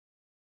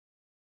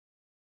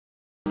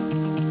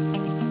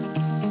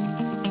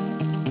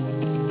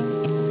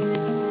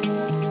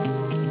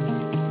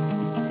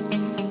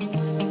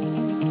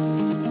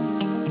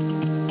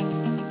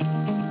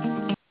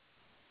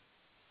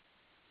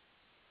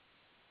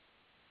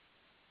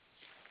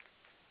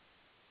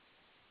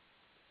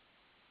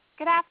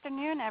Good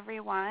afternoon,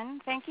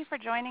 everyone. Thank you for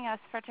joining us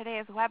for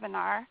today's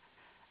webinar.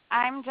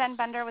 I'm Jen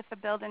Bender with the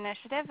Build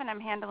Initiative, and I'm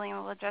handling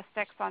the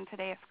logistics on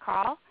today's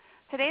call.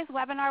 Today's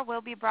webinar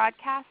will be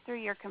broadcast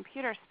through your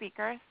computer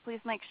speakers. Please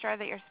make sure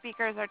that your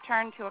speakers are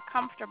turned to a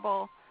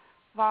comfortable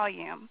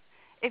volume.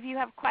 If you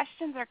have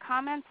questions or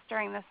comments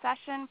during the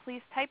session,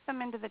 please type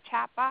them into the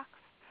chat box.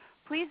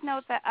 Please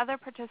note that other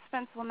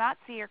participants will not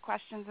see your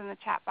questions in the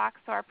chat box,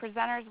 so our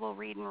presenters will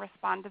read and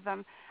respond to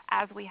them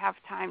as we have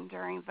time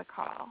during the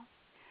call.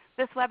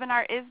 This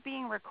webinar is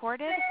being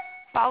recorded.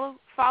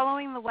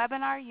 Following the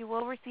webinar, you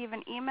will receive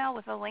an email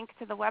with a link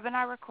to the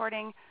webinar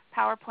recording,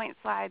 PowerPoint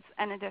slides,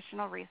 and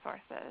additional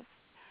resources.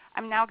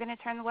 I'm now going to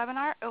turn the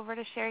webinar over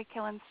to Sherry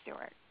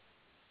Killen-Stewart.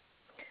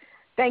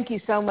 Thank you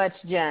so much,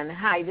 Jen.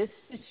 Hi, this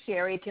is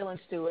Sherry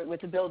Killen-Stewart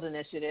with the Build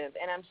Initiative,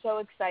 and I'm so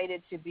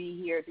excited to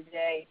be here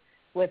today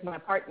with my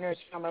partners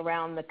from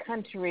around the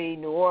country,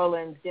 New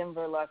Orleans,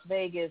 Denver, Las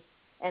Vegas,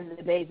 and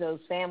the Bezos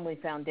Family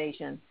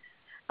Foundation.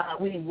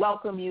 We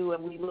welcome you,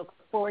 and we look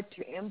forward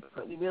to your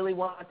input. We really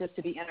want this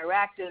to be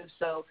interactive,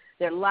 so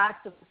there are lots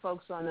of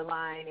folks on the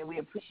line, and we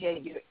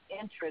appreciate your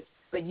interest,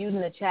 but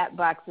using the chat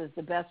box is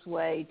the best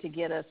way to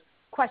get us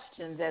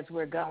questions as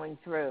we're going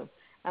through.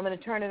 I'm going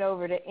to turn it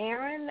over to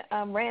Aaron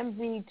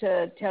Ramsey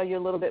to tell you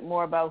a little bit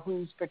more about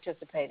who's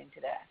participating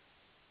today.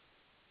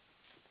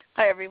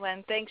 Hi,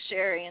 everyone. Thanks,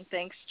 Sherry, and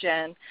thanks,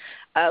 Jen.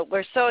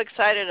 We're so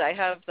excited. I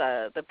have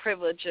the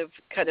privilege of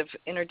kind of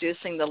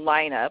introducing the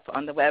lineup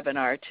on the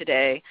webinar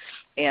today.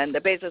 And the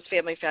Bezos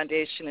Family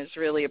Foundation is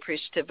really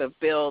appreciative of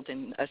Build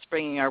and us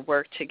bringing our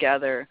work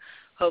together,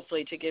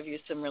 hopefully to give you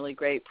some really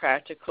great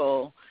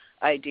practical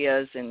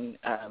ideas in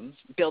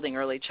building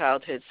early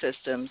childhood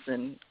systems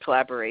and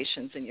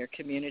collaborations in your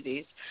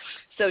communities.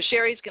 So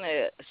Sherry's going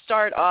to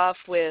start off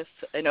with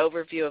an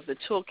overview of the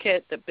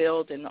toolkit that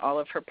Build and all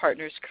of her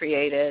partners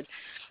created,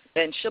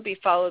 and she'll be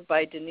followed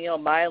by Danielle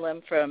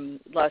Milam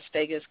from Las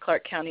Vegas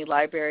Clark County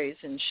Libraries,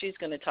 and she's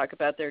going to talk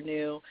about their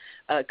new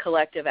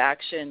collective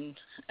action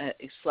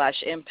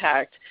 /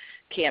 impact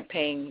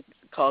campaign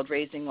called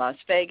Raising Las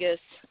Vegas,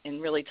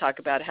 and really talk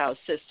about how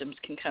systems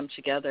can come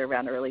together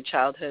around early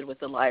childhood with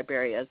the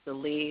library as the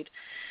lead.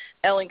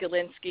 Ellen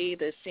Galinsky,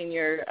 the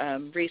Senior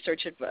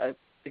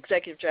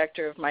Executive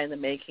Director of Mind in the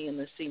Making and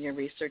the Senior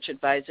Research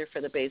Advisor for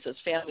the Bezos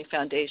Family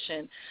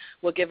Foundation,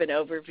 will give an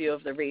overview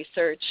of the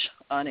research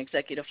on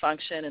executive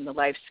function and the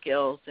life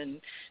skills,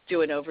 and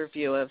do an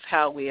overview of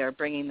how we are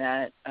bringing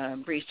that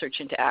research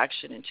into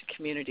action into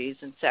communities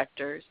and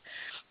sectors.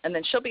 And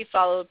then she'll be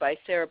followed by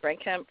Sarah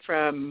Brenkamp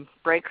from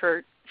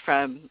Breakert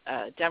from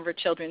Denver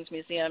Children's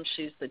Museum.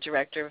 She's the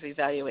Director of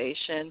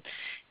Evaluation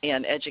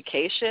and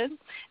Education.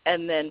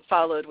 And then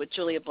followed with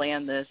Julia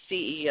Bland, the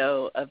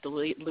CEO of the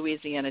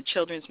Louisiana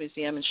Children's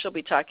Museum, and she'll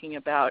be talking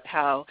about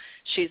how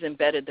she's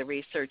embedded the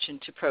research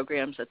into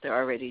programs that they're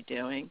already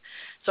doing.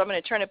 So I'm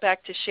going to turn it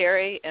back to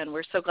Sherry, and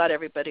we're so glad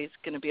everybody's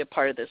going to be a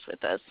part of this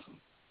with us.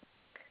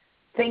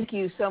 Thank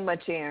you so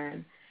much,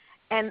 Aaron.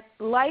 And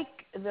like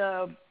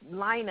the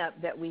lineup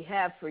that we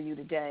have for you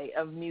today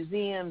of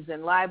museums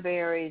and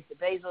libraries, the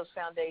Bezos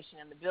Foundation,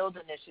 and the Build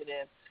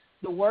Initiative,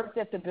 the work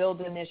that the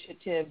Build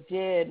Initiative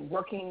did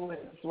working with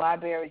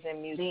libraries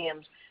and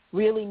museums,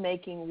 really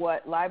making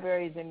what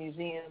libraries and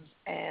museums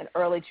and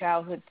early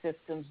childhood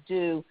systems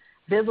do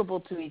visible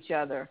to each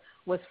other,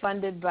 was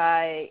funded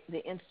by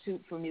the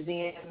Institute for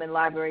Museum and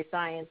Library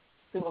Science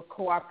through a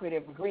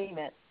cooperative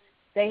agreement.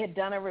 They had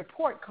done a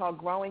report called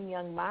Growing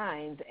Young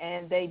Minds,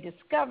 and they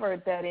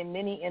discovered that in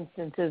many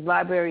instances,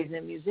 libraries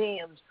and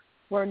museums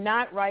were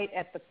not right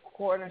at the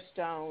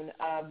cornerstone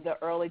of the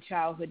early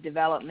childhood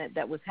development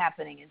that was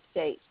happening in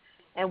states,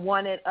 and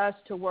wanted us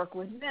to work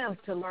with them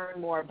to learn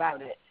more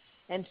about it.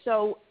 And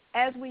so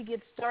as we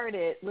get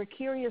started, we're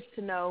curious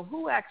to know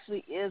who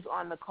actually is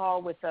on the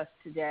call with us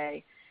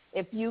today.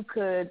 If you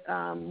could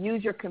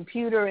use your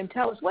computer and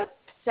tell us, what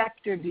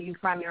sector do you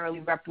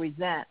primarily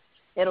represent?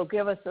 It'll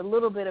give us a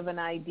little bit of an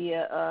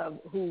idea of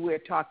who we're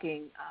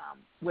talking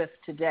with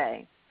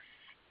today.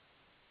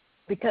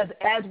 Because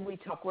as we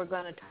talk, we're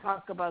going to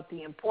talk about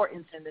the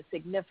importance and the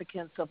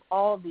significance of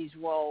all of these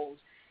roles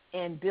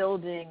in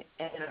building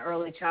an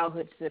early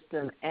childhood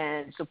system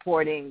and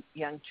supporting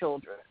young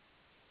children.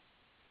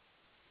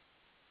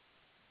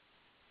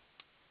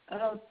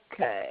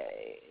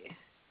 Okay.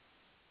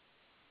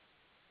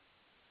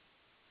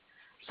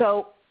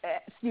 So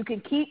you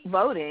can keep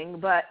voting,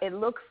 but it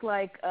looks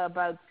like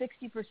about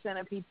 60%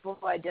 of people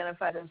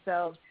identify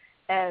themselves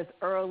as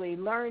early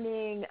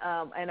learning,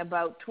 and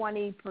about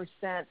 20%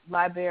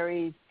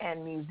 libraries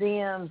and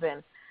museums.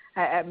 And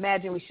I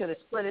imagine we should have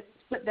split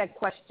that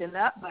question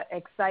up, but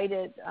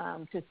excited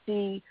to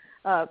see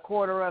a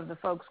quarter of the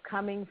folks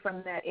coming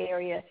from that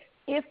area.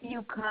 If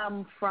you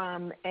come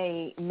from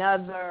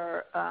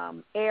another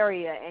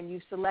area and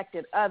you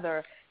selected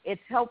other,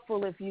 it's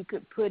helpful if you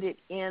could put it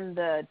in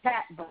the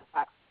chat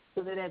box,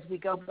 so that as we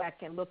go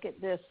back and look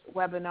at this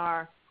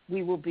webinar,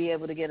 we will be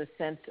able to get a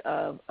sense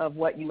of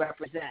what you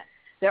represent.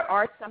 There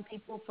are some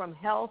people from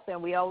health,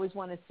 and we always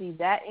want to see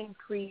that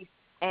increase,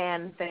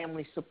 and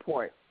family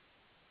support.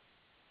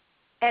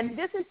 And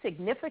this is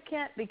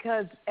significant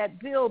because at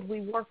BUILD,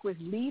 we work with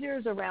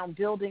leaders around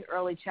building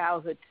early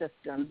childhood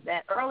systems.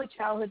 That early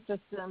childhood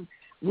system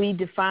we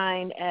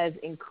define as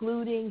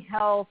including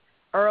health,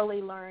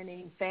 early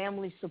learning,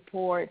 family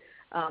support.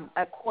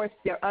 Of course,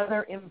 there are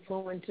other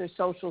influencers,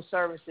 social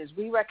services.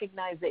 We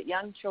recognize that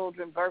young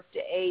children birth to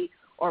 8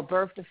 or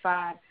birth to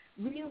 5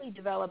 really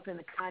develop in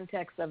the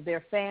context of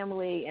their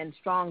family and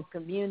strong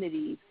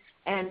communities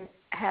and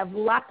have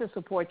lots of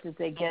supports that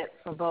they get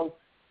from both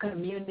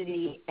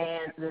community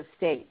and the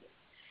state.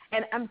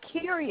 And I'm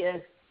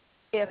curious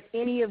if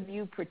any of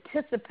you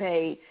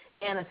participate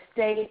in a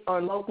state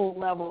or local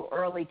level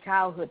early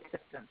childhood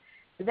system.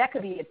 That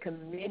could be a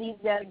committee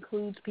that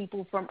includes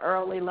people from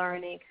early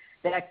learning.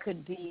 That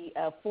could be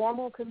a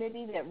formal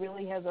committee that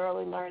really has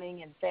early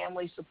learning and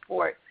family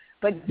support.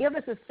 But give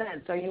us a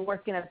sense. Are you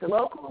working at the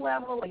local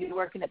level? Are you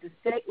working at the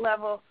state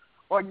level?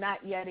 Or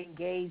not yet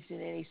engaged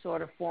in any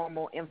sort of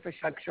formal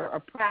infrastructure or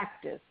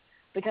practice?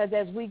 Because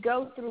as we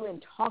go through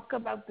and talk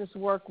about this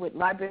work with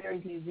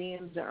libraries,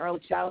 museums, and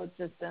early childhood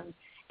systems,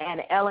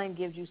 and Ellen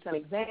gives you some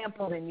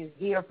examples, and you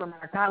hear from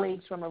our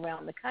colleagues from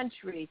around the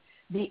country,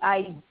 the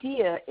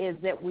idea is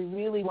that we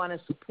really want to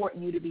support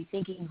you to be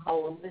thinking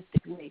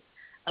holistically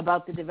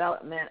about the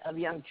development of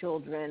young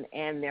children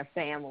and their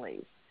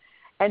families.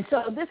 And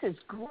so this is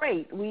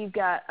great. We've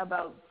got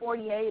about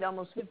 48,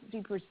 almost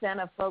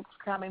 50% of folks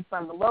coming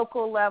from the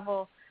local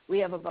level. We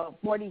have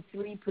about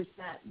 43%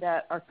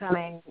 that are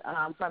coming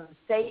from the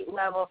state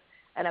level,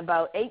 and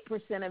about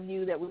 8% of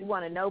you that we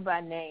want to know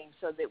by name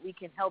so that we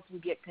can help you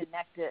get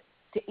connected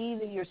to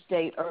either your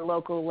state or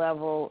local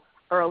level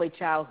early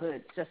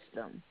childhood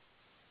system.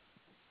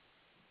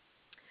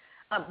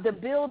 The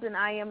BUILD and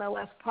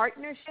IMLS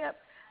partnership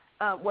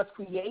was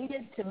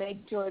created to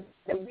make sure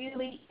that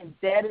really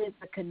embedded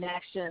the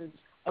connections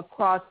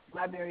across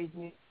libraries,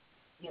 museums,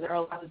 and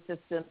early childhood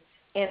systems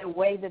in a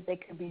way that they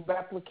could be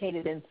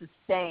replicated and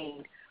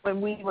sustained. When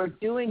we were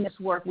doing this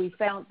work, we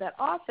found that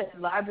often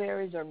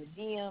libraries or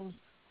museums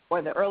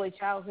or the early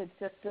childhood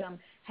system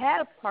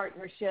had a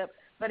partnership,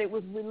 but it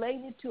was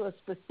related to a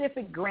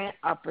specific grant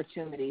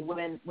opportunity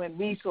when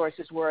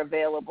resources were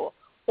available,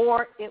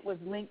 or it was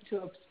linked to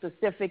a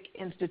specific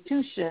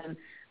institution,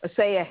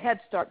 say a Head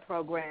Start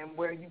program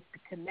where you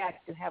could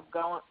connect and have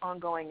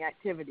ongoing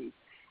activities.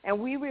 And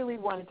we really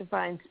wanted to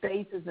find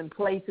spaces and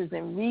places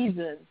and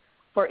reasons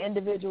for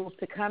individuals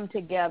to come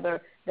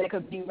together that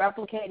could be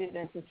replicated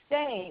and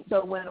sustained.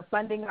 So when a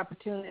funding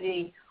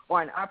opportunity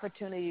or an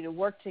opportunity to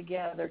work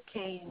together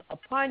came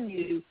upon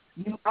you,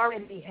 you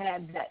already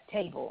had that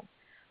table.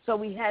 So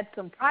we had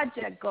some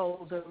project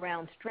goals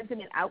around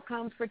strengthening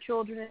outcomes for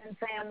children and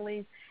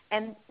families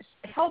and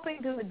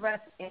helping to address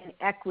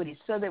inequities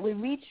so that we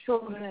reach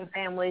children and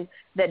families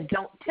that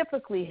don't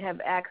typically have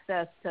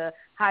access to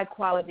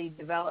high-quality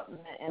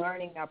development and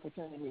learning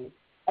opportunities.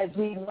 As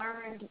we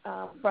learned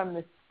from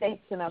the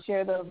states, and I'll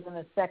share those in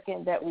a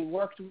second, that we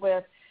worked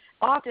with,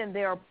 often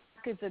there are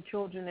pockets of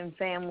children and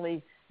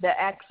families that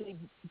actually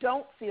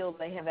don't feel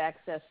they have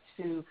access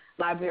to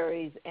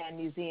libraries and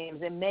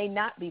museums and may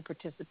not be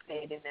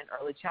participating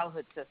in early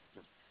childhood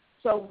systems.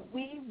 So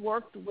we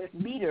worked with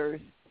leaders,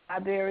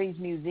 libraries,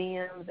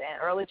 museums,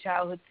 and early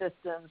childhood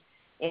systems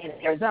in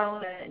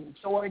Arizona and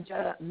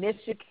Georgia,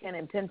 Michigan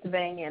and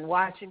Pennsylvania and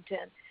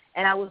Washington.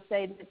 And I will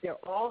say that they're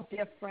all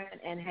different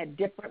and had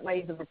different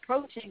ways of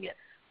approaching it.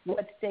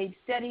 What stayed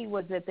steady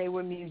was that they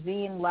were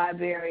museum,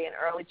 library, and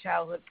early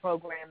childhood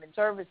program and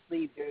service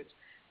leaders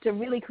to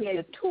really create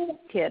a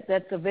toolkit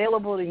that's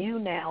available to you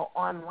now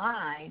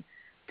online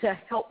to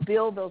help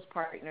build those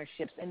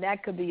partnerships. And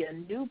that could be a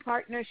new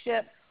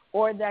partnership,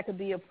 or that could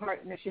be a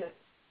partnership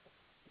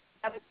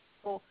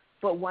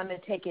but want to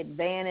take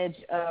advantage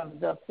of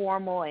the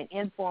formal and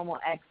informal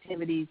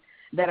activities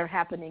that are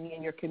happening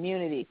in your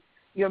community.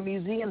 Your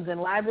museums and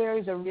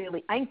libraries are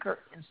really anchor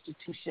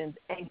institutions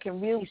and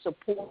can really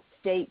support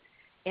states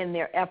in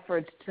their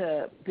efforts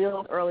to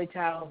build early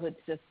childhood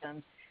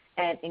systems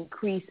and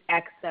increase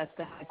access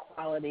to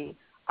high-quality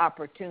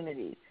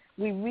opportunities.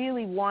 We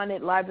really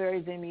wanted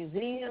libraries and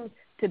museums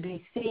to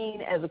be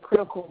seen as a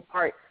critical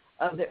part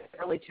of the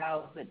early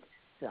childhood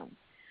system.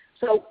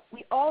 So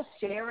we all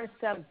share a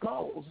set of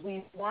goals.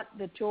 We want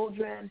the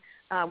children,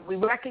 we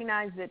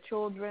recognize that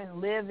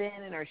children live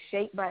in and are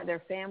shaped by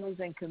their families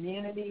and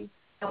communities.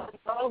 And we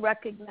all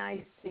recognize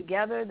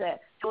together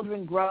that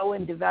children grow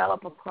and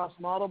develop across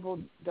multiple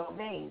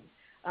domains.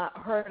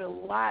 Heard a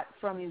lot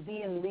from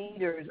museum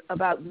leaders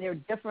about their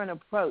different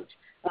approach.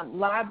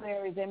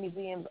 Libraries and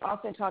museums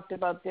often talked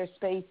about their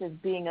space as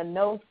being a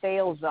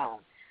no-fail zone,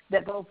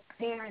 that both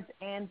parents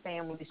and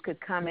families could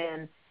come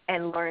in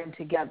and learn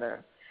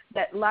together.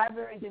 That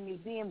libraries and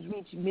museums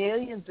reach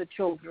millions of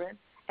children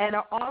and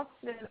are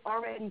often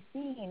already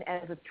seen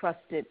as a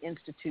trusted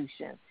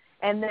institution,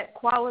 and that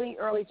quality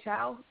early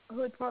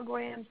childhood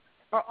programs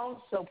are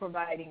also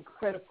providing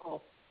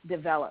critical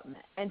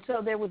development. And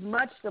so there was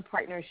much the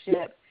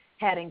partnership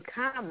had in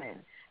common.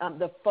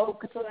 The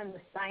focus on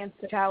the science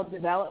of child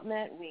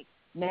development, we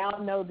now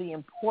know the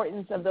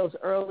importance of those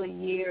early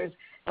years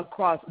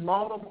across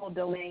multiple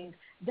domains,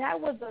 that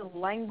was a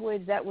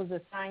language, that was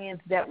a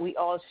science that we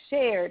all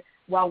shared,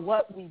 while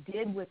what we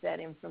did with that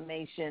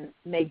information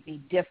may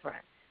be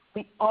different.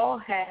 We all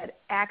had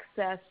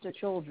access to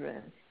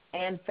children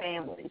and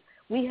families.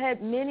 We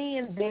had many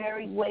and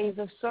varied ways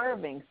of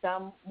serving,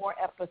 some more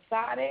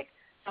episodic,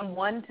 some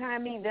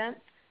one-time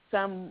events,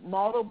 some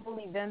multiple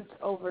events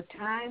over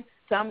time,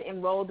 some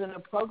enrolled in a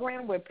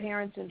program where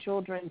parents and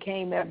children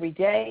came every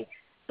day,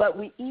 but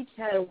we each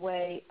had a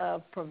way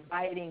of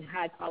providing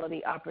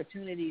high-quality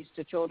opportunities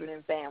to children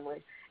and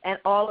families, and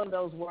all of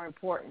those were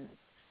important.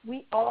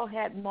 We all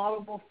had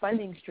multiple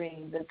funding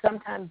streams, and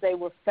sometimes they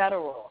were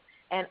federal,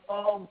 and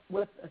all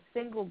with a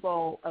single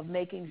goal of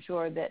making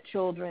sure that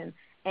children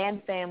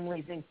and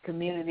families and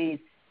communities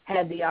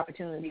had the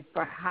opportunity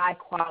for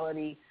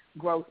high-quality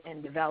growth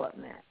and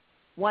development.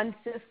 One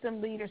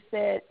system leader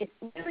said, it's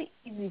really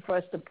easy for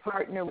us to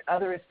partner with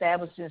other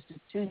established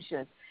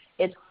institutions.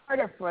 It's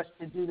harder for us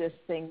to do this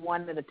thing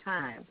one at a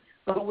time.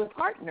 But with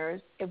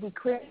partners, if we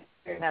create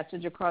a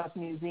message across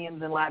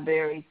museums and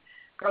libraries,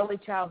 early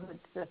childhood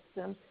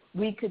systems,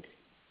 we could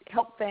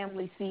help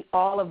families see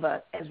all of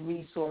us as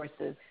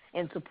resources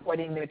in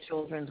supporting their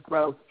children's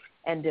growth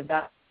and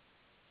development.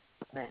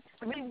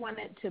 We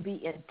wanted to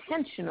be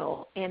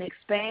intentional in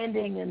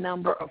expanding the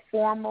number of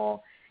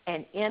formal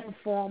and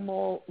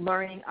informal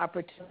learning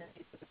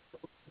opportunities for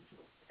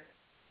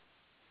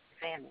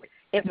families.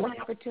 If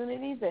learning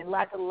opportunities and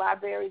lots of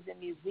libraries and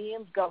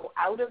museums go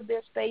out of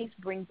their space,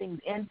 bring things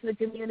into the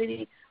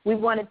community, we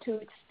wanted to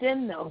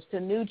extend those to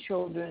new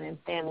children and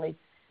families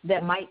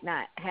that might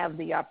not have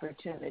the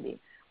opportunity.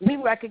 We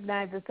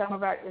recognize that some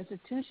of our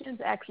institutions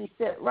actually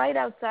sit right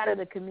outside of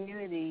the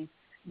communities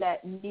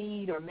that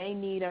need or may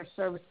need our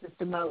services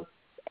the most,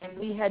 and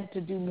we had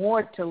to do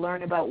more to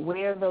learn about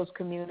where those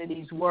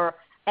communities were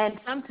and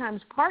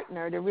sometimes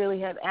partner to really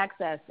have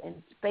access and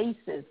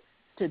spaces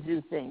to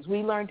do things. We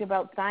learned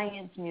about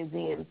science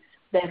museums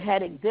that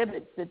had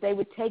exhibits that they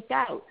would take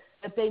out,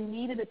 that they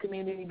needed a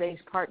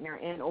community-based partner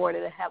in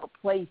order to have a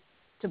place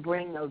to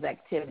bring those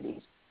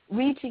activities.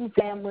 Reaching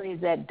families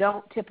that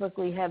don't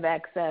typically have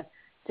access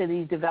to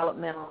these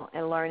developmental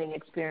and learning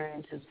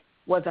experiences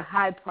was a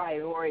high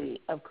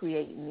priority of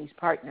creating these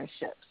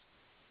partnerships.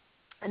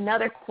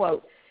 Another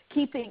quote,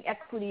 keeping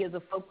equity as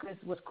a focus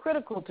was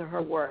critical to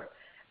her work.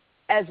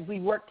 As we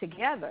worked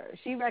together,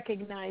 she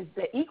recognized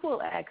that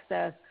equal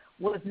access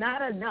was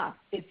not enough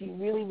if you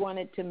really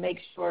wanted to make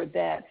sure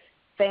that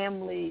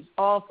families,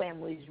 all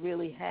families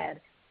really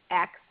had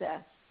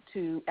access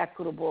to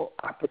equitable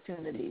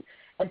opportunities.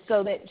 And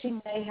so that she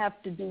may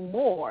have to do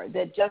more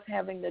than just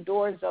having the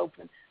doors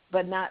open,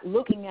 but not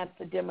looking at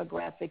the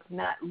demographics,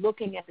 not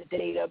looking at the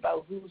data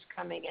about who's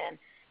coming in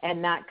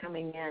and not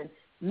coming in,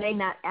 may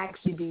not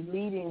actually be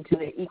leading to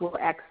the equal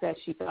access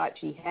she thought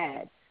she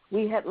had.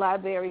 We had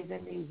libraries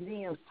and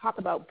museums talk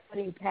about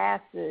putting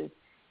passes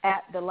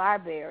at the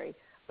library,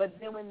 but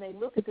then when they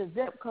look at the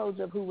zip codes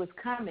of who was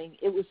coming,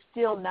 it was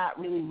still not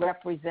really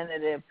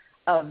representative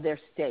of their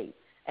state.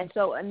 And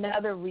so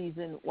another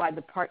reason why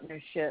the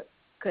partnership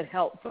could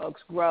help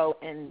folks grow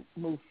and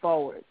move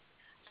forward.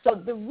 So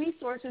the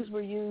resources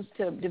were used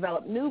to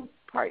develop new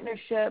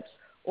partnerships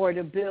or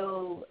to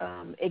build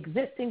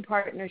existing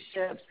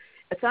partnerships.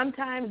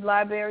 Sometimes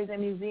libraries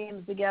and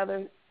museums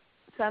together,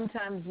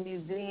 sometimes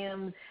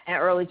museums and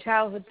early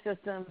childhood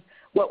systems.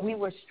 What we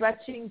were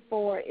stretching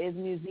for is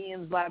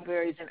museums,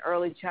 libraries, and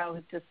early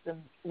childhood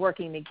systems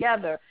working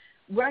together,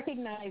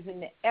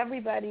 recognizing that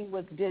everybody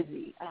was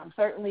busy.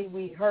 Certainly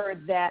we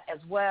heard that as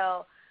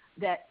well,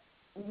 that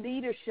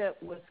leadership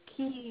was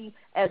key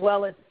as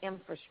well as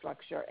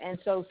infrastructure. And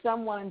so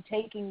someone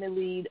taking the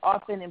lead,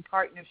 often in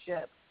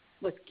partnership,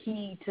 was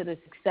key to the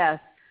success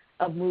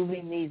of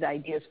moving these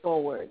ideas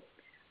forward.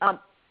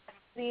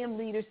 Museum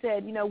leader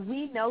said,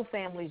 we know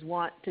families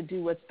want to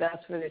do what's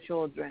best for their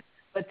children,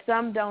 but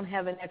some don't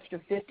have an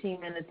extra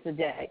 15 minutes a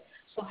day.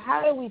 So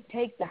how do we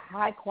take the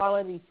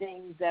high-quality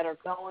things that are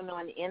going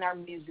on in our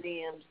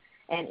museums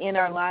and in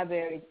our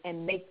libraries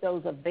and make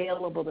those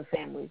available to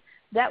families?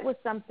 That was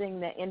something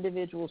that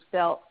individuals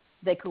felt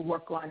they could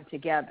work on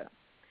together.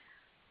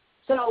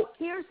 So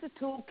here's the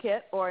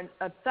toolkit, or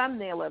a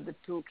thumbnail of the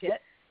toolkit.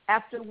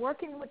 After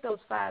working with those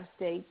 5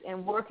 states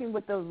and working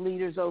with those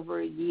leaders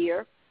over a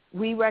year,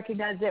 we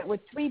recognized that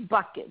with 3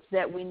 buckets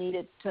that we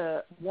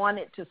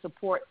wanted to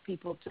support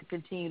people to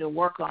continue to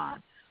work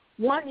on.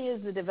 One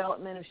is the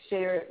development of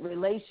shared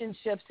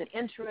relationships and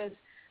interests.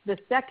 The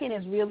second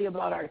is really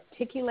about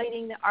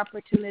articulating the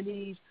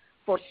opportunities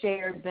for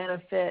shared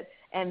benefit.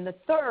 And the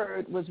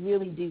third was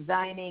really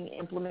designing,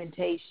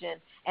 implementation,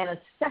 and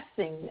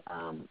assessing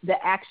the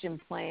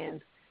action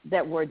plans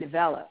that were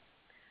developed.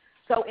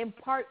 So in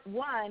part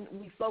 1,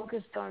 we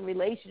focused on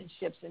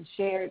relationships and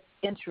shared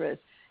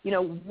interests.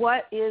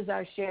 What is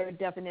our shared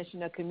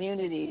definition of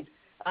communities?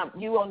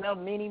 You all know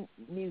many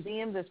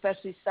museums,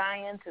 especially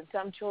science and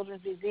some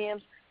children's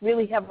museums,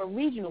 really have a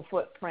regional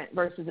footprint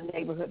versus a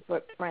neighborhood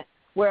footprint,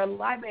 where a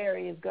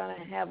library is going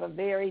to have a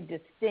very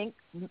distinct,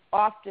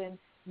 often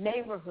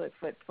neighborhood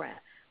footprint.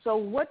 So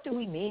what do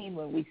we mean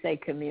when we say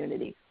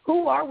community?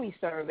 Who are we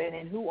serving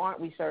and who aren't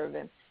we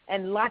serving?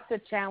 And lots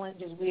of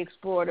challenges we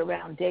explored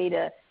around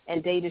data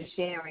and data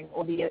sharing,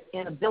 or the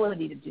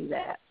inability to do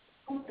that.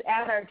 Who's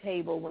at our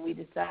table when we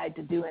decide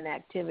to do an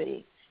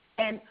activity?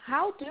 And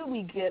how do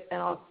we get an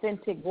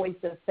authentic voice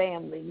of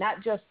family,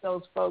 not just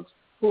those folks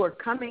who are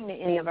coming to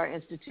any of our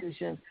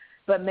institutions,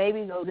 but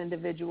maybe those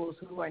individuals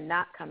who are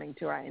not coming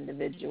to our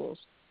institutions.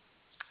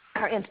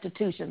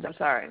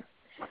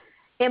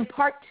 In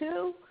part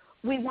 2,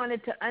 we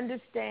wanted to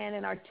understand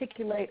and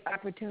articulate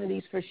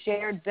opportunities for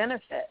shared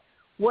benefit.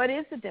 What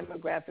is the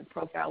demographic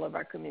profile of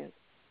our community?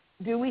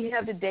 Do we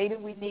have the data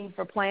we need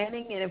for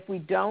planning? And if we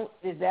don't,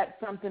 is that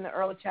something the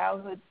early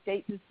childhood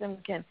state system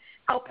can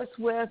help us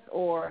with,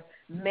 or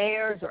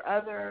mayors or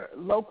other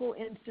local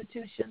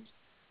institutions?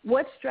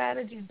 What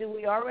strategies do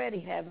we already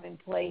have in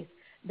place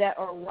that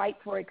are ripe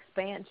for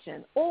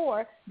expansion,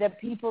 or that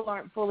people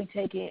aren't fully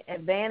taking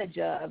advantage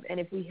of? And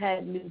if we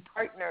had new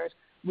partners,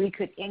 we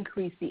could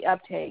increase the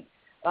uptake.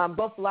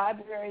 Both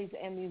libraries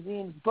and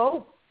museums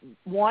both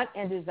want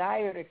and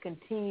desire to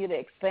continue to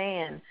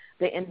expand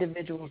the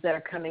individuals that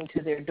are coming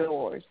to their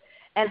doors.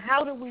 And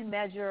how do we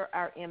measure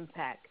our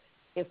impact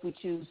if we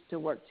choose to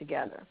work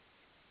together?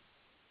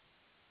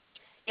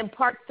 In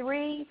part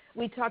 3,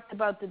 we talked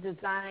about the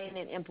design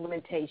and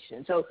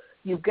implementation. So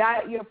you've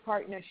got your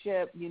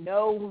partnership, you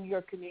know who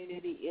your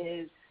community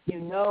is, you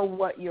know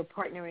what you're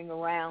partnering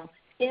around.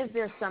 Is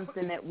there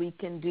something that we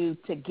can do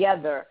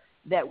together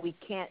that we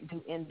can't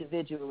do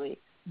individually?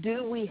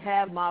 Do we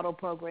have model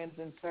programs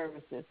and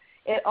services?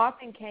 It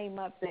often came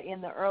up that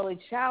in the early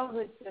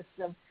childhood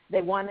system,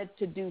 they wanted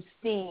to do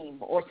STEAM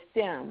or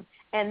STEM,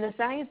 and the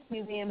Science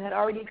Museum had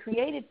already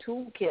created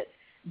toolkits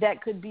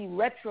that could be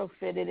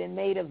retrofitted and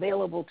made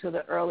available to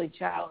the early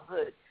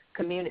childhood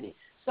community.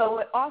 So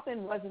it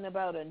often wasn't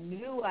about a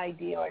new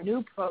idea or a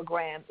new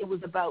program. It was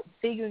about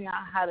figuring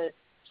out how to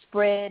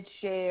spread,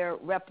 share,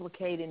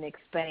 replicate, and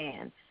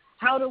expand.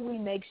 How do we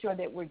make sure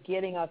that we're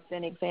getting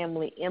authentic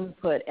family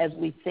input as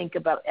we think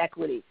about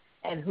equity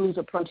and who's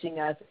approaching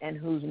us and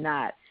who's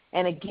not?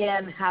 And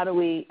again, how do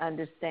we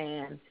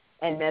understand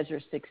and measure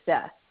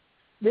success?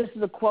 This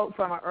is a quote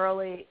from our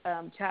early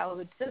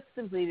childhood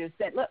systems leaders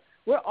that, look,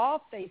 we're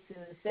all facing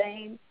the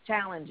same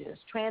challenges: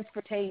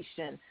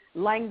 transportation,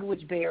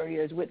 language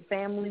barriers with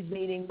families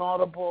needing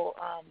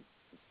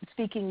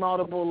speaking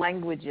multiple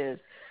languages,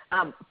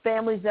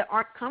 families that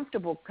aren't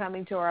comfortable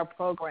coming to our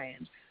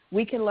programs.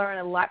 We can learn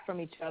a lot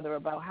from each other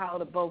about how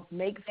to both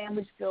make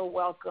families feel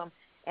welcome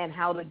and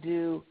how to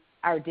do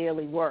our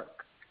daily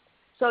work.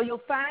 So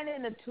you'll find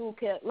in the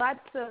toolkit lots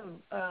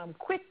of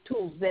quick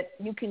tools that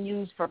you can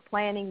use for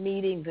planning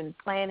meetings and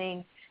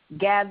planning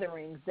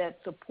gatherings that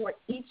support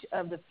each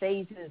of the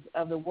phases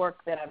of the work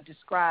that I've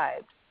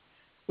described.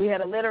 We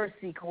had a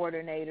literacy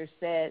coordinator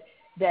said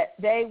that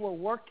they were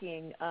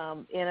working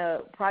in a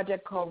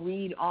project called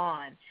Read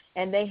On,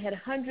 and they had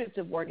hundreds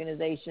of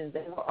organizations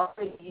that were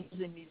already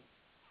using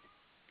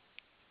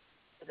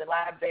the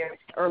library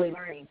early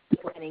learning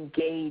and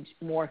engage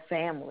more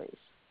families.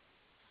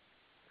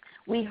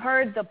 We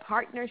heard the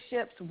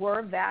partnerships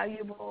were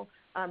valuable.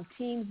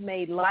 Teams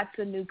made lots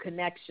of new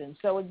connections.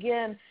 So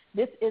again,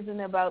 this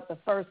isn't about the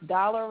first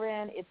dollar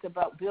in, it's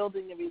about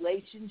building the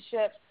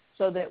relationships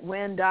so that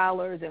when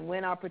dollars and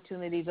when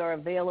opportunities are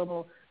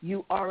available,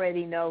 you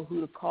already know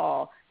who to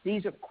call.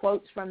 These are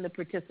quotes from the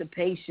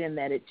participation,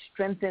 that it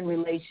strengthened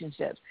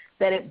relationships,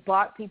 that it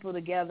brought people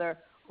together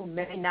who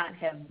may not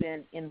have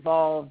been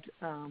involved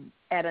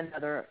at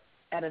another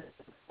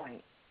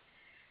point.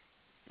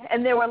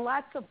 And there were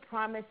lots of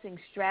promising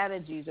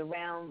strategies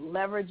around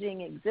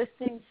leveraging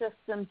existing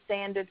systems,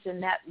 standards, and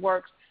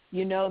networks.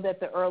 You know that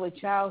the early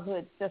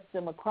childhood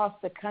system across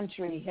the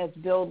country has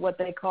built what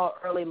they call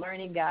early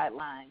learning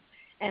guidelines.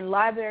 And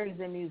libraries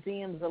and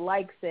museums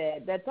alike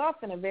said that's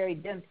often a very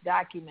dense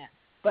document,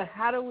 but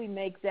how do we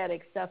make that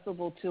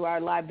accessible to our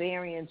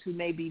librarians who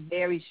may be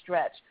very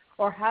stretched?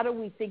 Or how do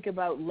we think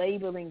about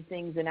labeling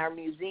things in our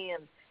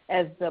museums,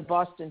 as the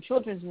Boston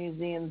Children's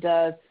Museum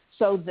does,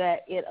 so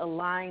that it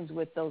aligns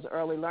with those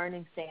early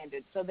learning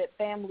standards, so that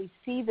families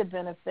see the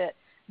benefit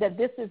that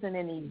this isn't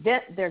an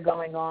event they're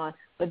going on,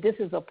 but this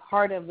is a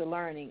part of the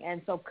learning.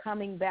 And so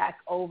coming back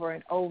over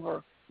and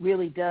over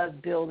really does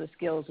build the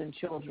skills in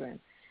children.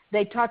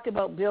 They talked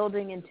about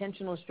building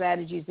intentional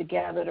strategies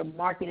together to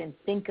market and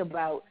think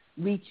about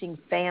reaching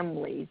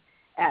families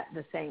at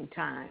the same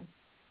time.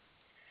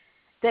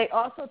 They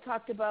also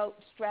talked about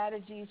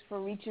strategies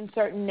for reaching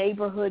certain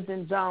neighborhoods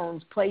and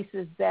zones,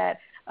 places that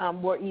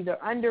were either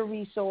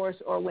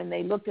under-resourced, or when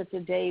they looked at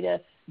the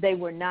data, they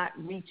were not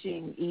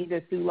reaching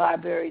either through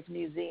libraries,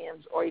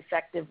 museums, or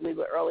effectively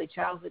with early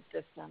childhood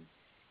systems.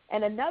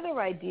 And another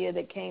idea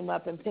that came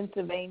up, in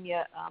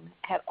Pennsylvania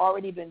had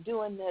already been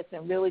doing this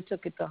and really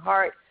took it to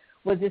heart,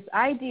 was this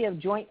idea of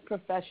joint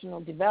professional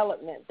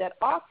development, that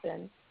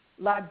often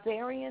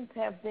librarians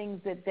have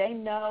things that they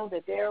know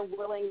that they're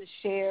willing to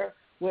share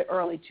with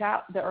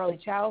the early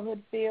childhood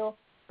field,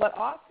 but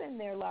often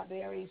they're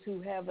librarians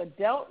who have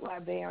adult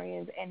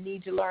librarians and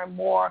need to learn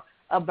more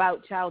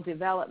about child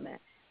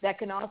development. that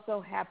can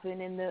also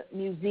happen in the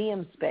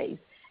museum space.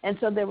 And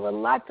so there were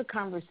lots of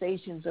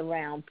conversations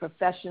around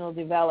professional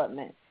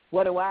development.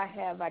 What do I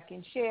have I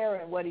can share,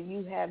 and what do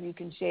you have you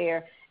can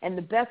share? And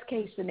the best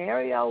case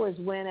scenario is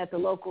when at the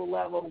local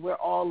level we're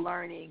all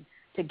learning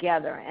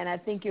together. And I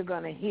think you're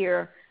going to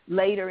hear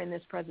later in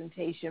this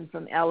presentation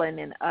from Ellen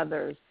and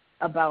others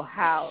about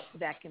how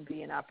that can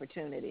be an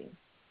opportunity.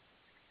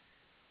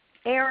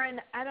 Aaron,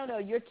 I don't know,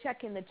 you're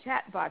checking the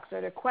chat box.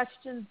 Are there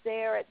questions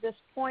there at this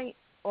point,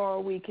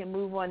 or we can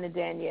move on to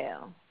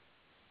Danielle?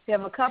 We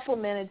have a couple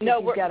minutes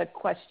if you've got a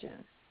question.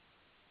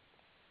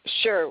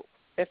 Sure.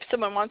 If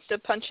someone wants to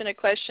punch in a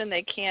question,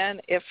 they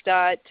can. If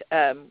not,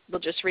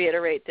 we'll just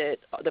reiterate that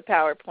the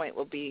PowerPoint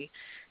will be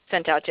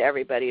sent out to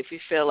everybody. If you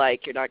feel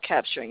like you're not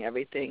capturing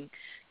everything,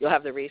 you'll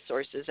have the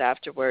resources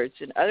afterwards.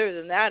 And other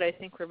than that, I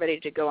think we're ready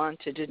to go on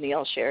to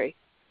Danielle, Sherry.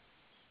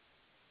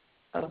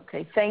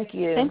 Okay, thank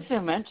you. Thanks so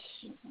much.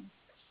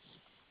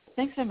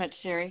 Thanks so much,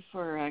 Sherry,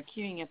 for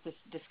queuing up this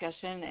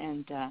discussion.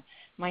 And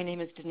my name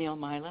is Danielle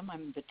Milam.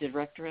 I'm the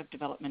Director of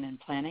Development and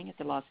Planning at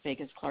the Las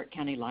Vegas Clark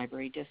County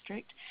Library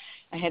District.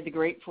 I had the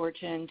great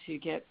fortune to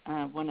get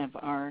one of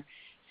our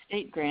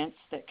state grants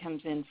that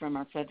comes in from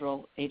our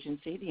federal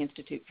agency, the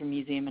Institute for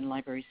Museum and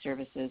Library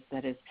Services,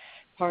 that is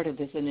part of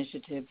this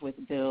initiative with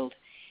BUILD.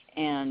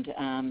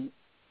 And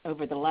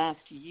over the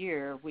last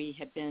year, we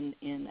have been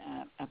in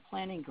a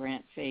planning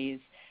grant phase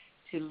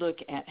to look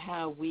at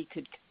how we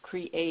could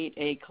create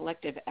a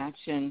collective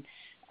action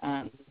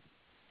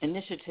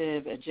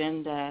initiative,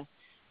 agenda,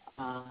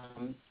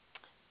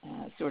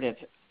 sort of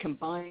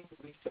combined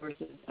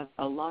resources of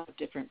a lot of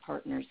different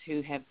partners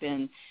who have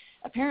been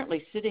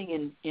apparently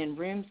sitting in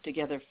rooms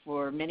together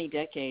for many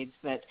decades,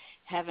 but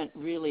haven't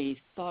really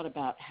thought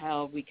about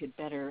how we could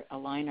better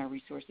align our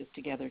resources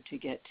together to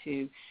get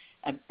to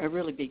a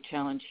really big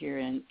challenge here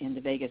in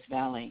the Vegas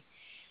Valley.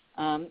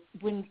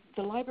 When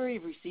the library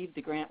received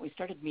the grant, we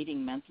started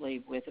meeting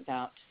monthly with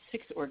about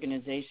 6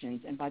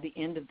 organizations, and by the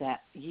end of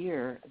that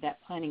year,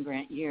 that planning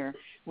grant year,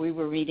 we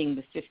were meeting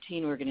with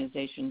 15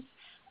 organizations,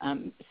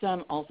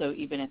 some also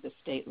even at the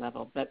state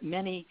level, but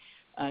many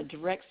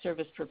direct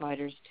service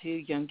providers to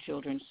young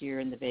children here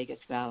in the Vegas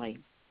Valley.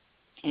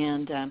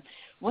 And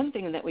one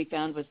thing that we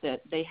found was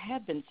that they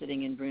had been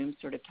sitting in rooms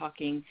sort of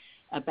talking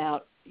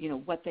about,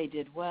 what they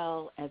did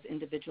well as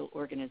individual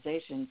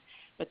organizations,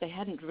 but they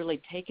hadn't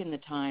really taken the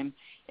time,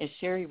 as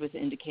Sherry was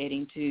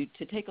indicating, to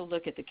take a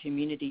look at the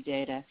community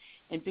data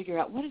and figure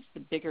out what is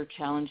the bigger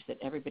challenge that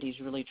everybody's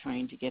really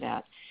trying to get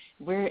at.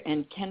 Where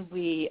and can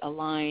we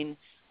align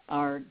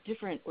our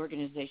different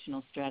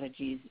organizational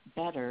strategies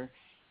better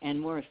and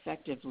more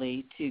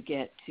effectively to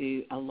get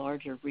to a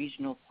larger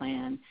regional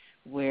plan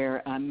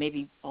where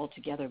maybe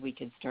altogether we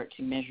could start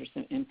to measure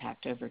some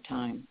impact over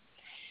time.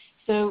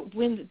 So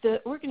when the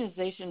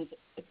organizations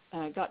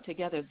got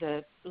together,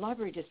 the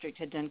library district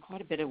had done quite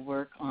a bit of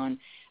work on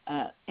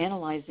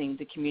analyzing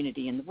the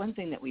community. And the one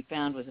thing that we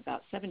found was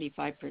about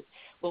 75%.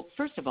 Well,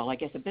 first of all, I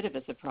guess a bit of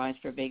a surprise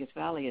for Vegas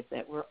Valley is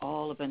that we're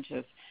all a bunch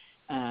of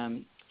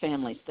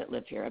families that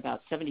live here.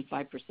 About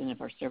 75%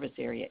 of our service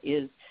area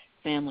is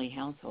family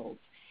households.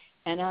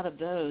 And out of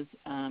those,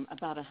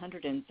 about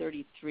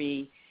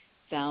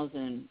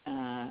 133,000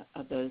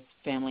 of those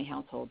family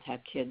households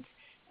have kids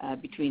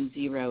between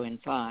 0 and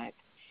 5.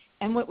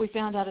 And what we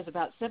found out is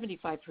about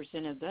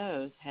 75% of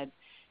those had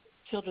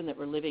children that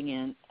were living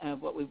in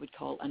what we would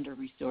call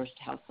under-resourced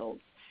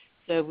households.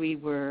 So we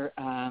were,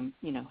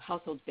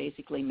 households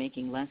basically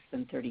making less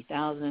than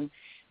 $30,000,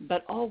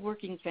 but all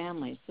working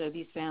families. So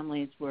these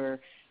families are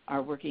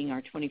working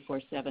our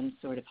 24/7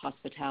 sort of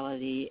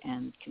hospitality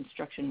and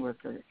construction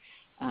worker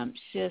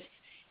shifts,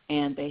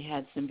 and they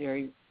had some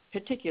very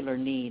particular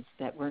needs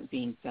that weren't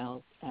being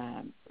filled.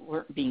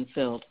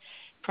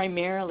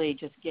 Primarily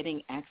just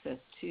getting access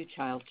to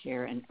child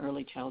care and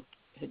early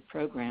childhood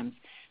programs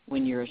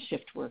when you're a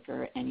shift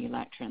worker and you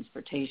lack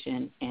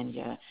transportation and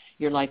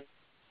you're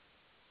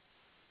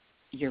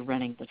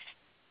running the.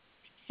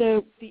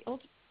 So the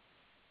ultimate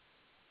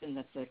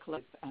that the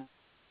collective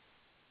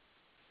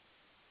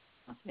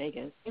Las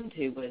Vegas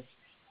into was,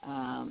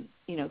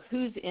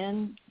 who's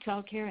in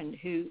child care and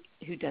who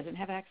doesn't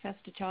have access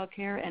to child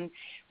care. And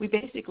we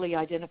basically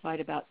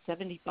identified about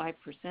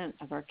 75%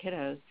 of our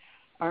kiddos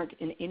aren't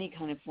in any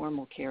kind of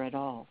formal care at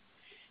all.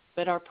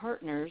 But our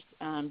partners,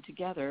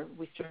 together,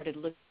 we started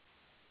looking,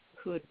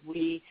 could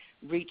we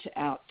reach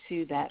out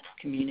to that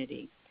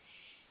community?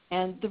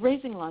 And the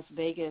Raising Las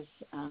Vegas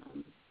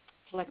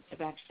collective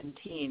action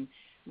team,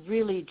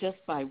 really just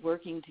by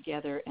working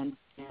together and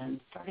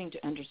starting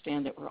to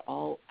understand that we're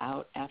all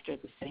out after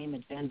the same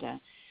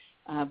agenda,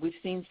 we've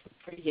seen some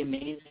pretty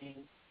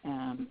amazing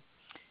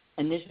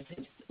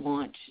initiatives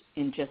launch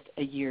in just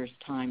a year's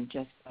time,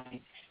 just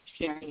by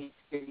sharing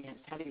experience,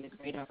 having the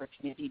great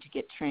opportunity to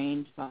get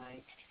trained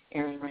by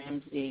Aaron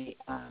Ramsey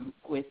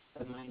with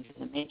the Mind in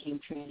the Making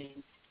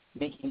training,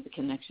 making the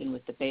connection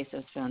with the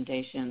Bezos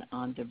Foundation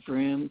on the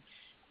Vroom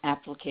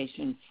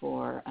application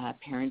for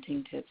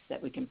parenting tips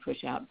that we can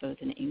push out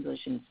both in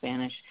English and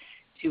Spanish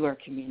to our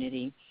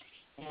community.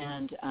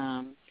 And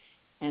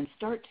and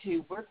start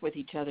to work with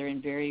each other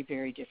in very,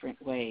 very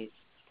different ways.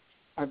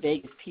 Our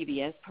Vegas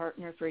PBS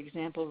partner, for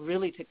example,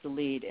 really took the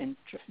lead in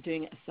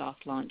doing a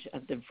soft launch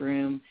of the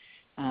Vroom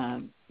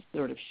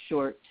sort of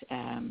short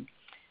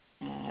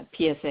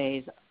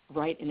PSAs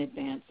right in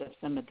advance of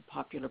some of the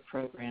popular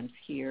programs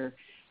here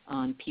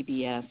on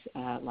PBS,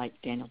 like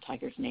Daniel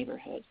Tiger's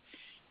Neighborhood.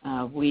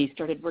 We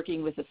started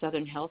working with the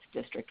Southern Health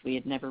District. We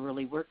had never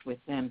really worked with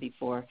them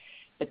before,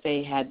 but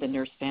they had the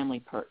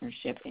nurse-family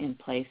partnership in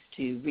place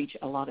to reach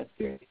a lot of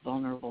very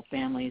vulnerable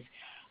families,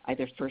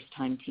 either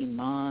first-time teen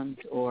moms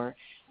or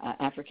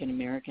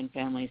African-American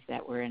families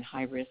that were in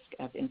high risk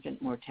of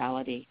infant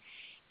mortality.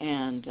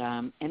 And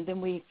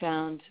then we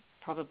found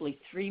probably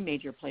 3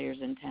 major players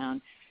in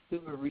town who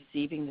were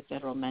receiving the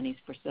federal monies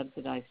for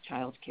subsidized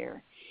child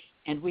care.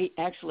 And we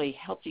actually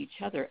helped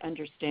each other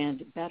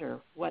understand better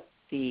what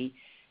the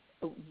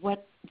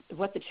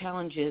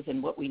challenge is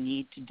and what we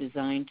need to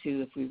design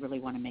to if we really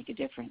want to make a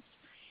difference.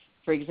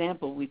 For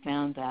example, we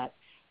found that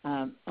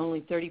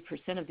only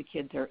 30% of the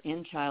kids are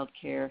in child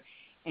care,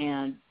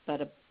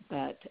 but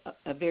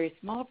a very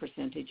small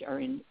percentage are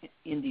in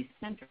these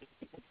centers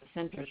because the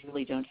centers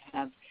really don't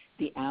have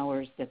the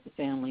hours that the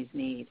families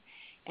need.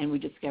 And we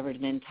discovered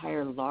an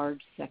entire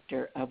large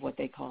sector of what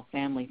they call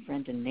family,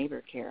 friend, and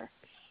neighbor care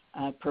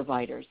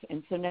providers.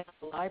 And so now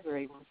the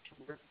library wants to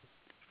work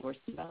with workforce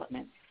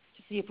development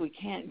to see if we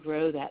can't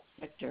grow that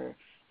sector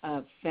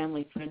of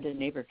family, friend, and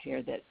neighbor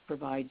care that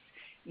provides,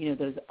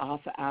 those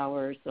off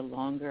hours, the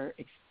longer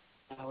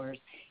hours,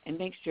 and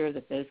make sure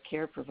that those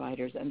care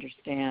providers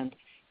understand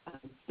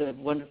the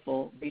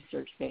wonderful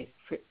research-based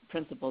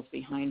principles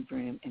behind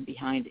Vroom and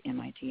behind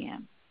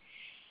MITM.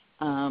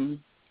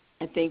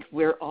 I think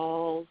we're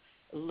all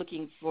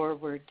looking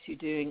forward to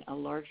doing a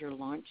larger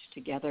launch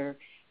together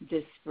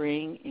this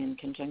spring in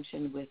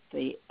conjunction with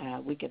the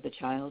Week of the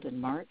Child in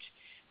March,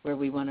 where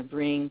we want to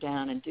bring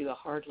down and do a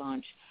hard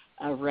launch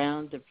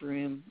around the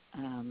Vroom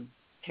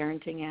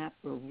parenting app.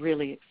 We're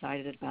really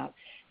excited about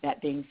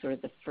that being sort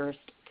of the first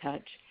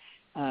touch,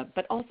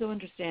 but also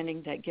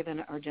understanding that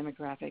given our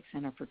demographics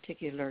and our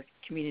particular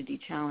community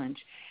challenge,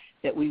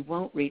 that we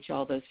won't reach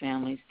all those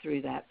families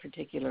through that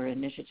particular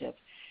initiative.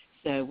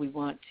 So we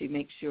want to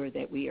make sure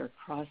that we are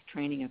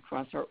cross-training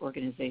across our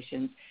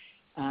organizations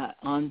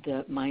on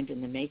the Mind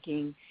in the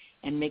Making,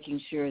 and making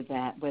sure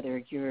that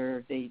whether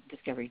you're the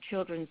Discovery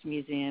Children's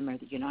Museum or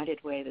the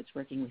United Way that's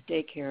working with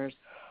daycares,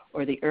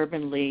 or the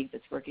Urban League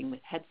that's working with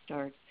Head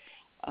Starts,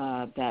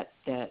 that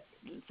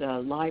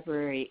the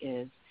library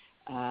is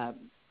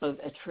both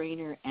a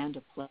trainer and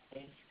a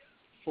place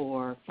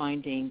for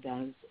finding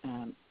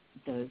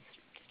those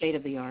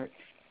state-of-the-art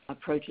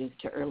approaches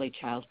to early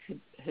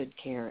childhood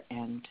care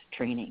and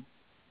training.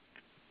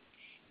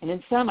 And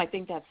in sum, I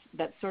think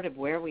that's sort of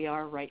where we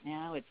are right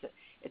now.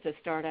 It's a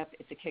startup.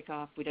 It's a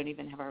kickoff. We don't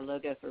even have our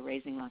logo for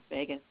Raising Las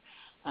Vegas.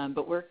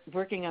 But we're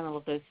working on all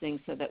of those things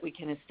so that we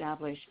can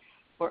establish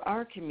for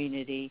our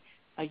community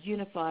a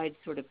unified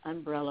sort of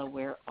umbrella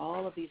where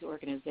all of these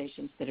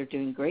organizations that are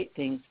doing great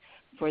things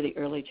for the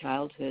early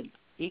childhood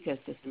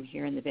ecosystem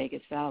here in the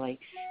Vegas Valley,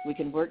 we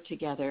can work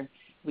together,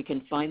 we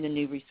can find the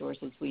new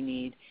resources we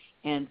need,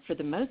 and for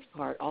the most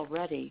part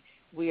already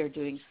we are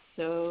doing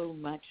so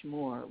much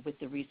more with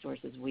the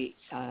resources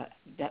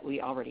that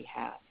we already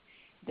have,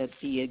 that's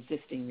the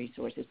existing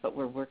resources, but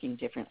we're working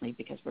differently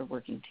because we're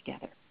working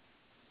together.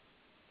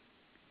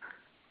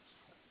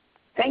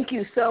 Thank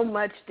you so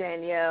much,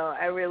 Danielle.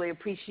 I really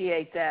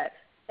appreciate that.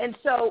 And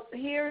so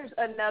here's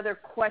another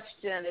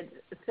question.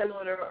 It's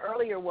similar to an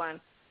earlier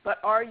one, but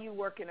are you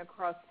working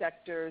across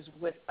sectors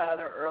with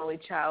other early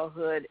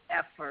childhood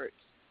efforts?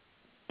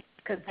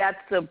 Because that's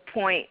the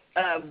point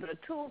of the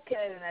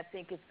toolkit, and I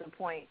think it's the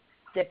point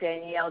that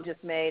Danielle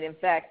just made. In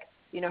fact,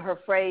 her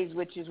phrase,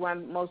 which is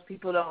one most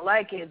people don't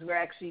like, is we're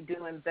actually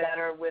doing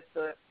better with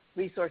the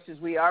resources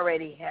we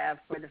already have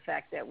for the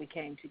fact that we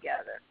came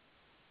together.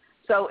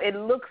 So it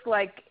looks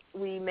like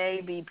we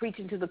may be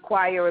preaching to the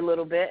choir a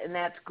little bit, and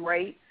that's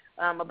great.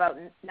 About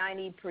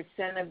 90%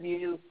 of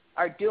you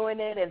are doing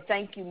it, and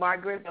thank you,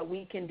 Margaret, but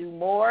we can do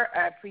more.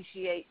 I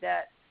appreciate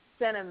that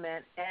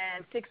sentiment,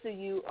 and 6 of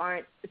you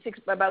aren't,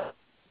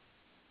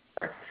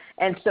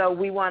 and so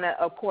we want to,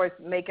 of course,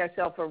 make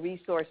ourselves a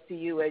resource to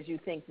you as you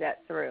think that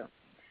through.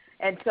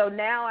 And so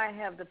now I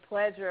have the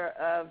pleasure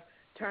of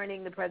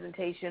turning the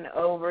presentation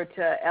over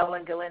to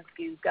Ellen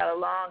Galinsky, who's got a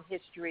long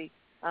history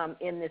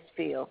in this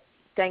field.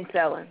 Thanks,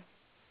 Ellen.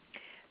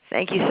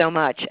 Thank you so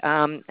much.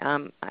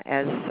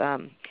 As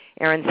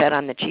Erin said,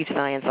 I'm the Chief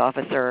Science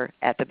Officer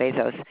at the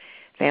Bezos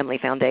Family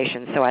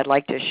Foundation, so I'd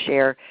like to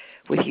share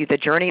with you the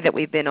journey that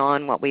we've been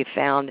on, what we've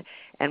found,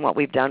 and what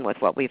we've done with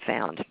what we've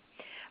found.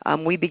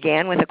 We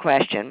began with a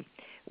question,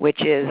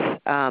 which is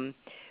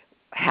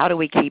how do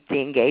we keep the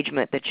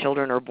engagement that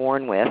children are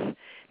born with,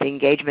 the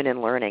engagement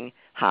in learning,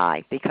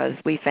 high? Because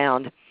we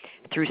found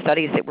through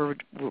studies that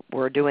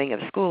we're doing of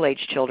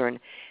school-age children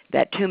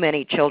that too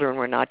many children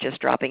were not just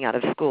dropping out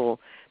of school,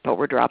 but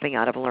were dropping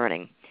out of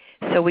learning.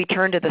 So we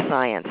turned to the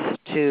science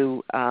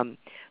to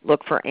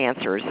look for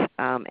answers.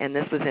 And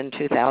this was in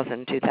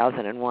 2000,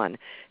 2001.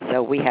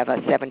 So we have a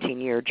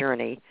 17-year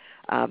journey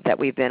that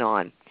we've been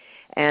on.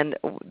 And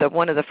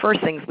one of the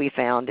first things we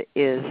found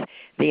is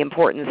the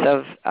importance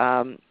of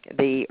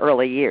the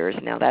early years.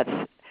 Now that's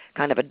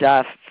kind of a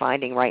duh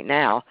finding right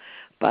now,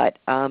 but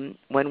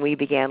when we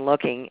began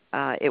looking,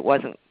 that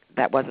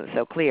wasn't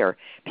so clear.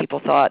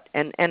 People thought,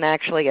 and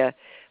actually a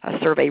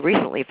survey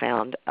recently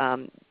found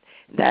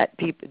that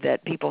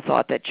people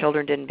thought that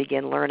children didn't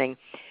begin learning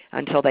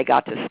until they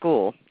got to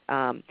school.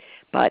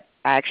 But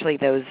actually,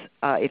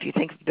 if you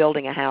think of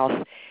building a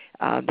house,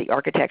 the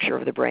architecture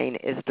of the brain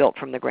is built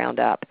from the ground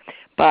up.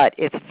 But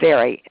it's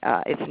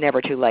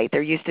never too late.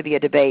 There used to be a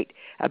debate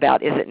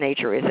about, is it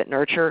nature, is it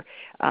nurture?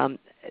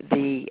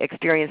 The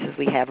experiences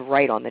we have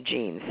right on the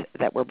genes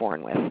that we're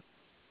born with.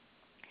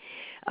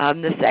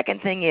 The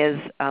second thing is,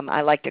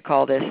 I like to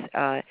call this,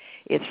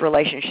 it's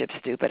relationship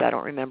stupid. I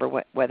don't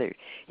remember whether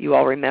you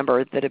all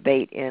remember the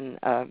debate in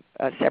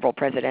several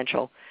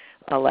presidential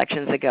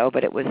elections ago,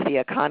 but it was the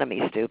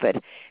economy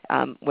stupid.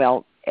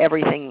 Well,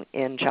 everything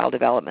in child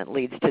development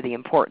leads to the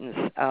importance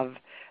of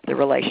the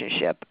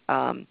relationship,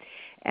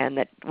 and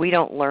that we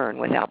don't learn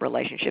without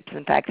relationships.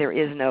 In fact, there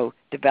is no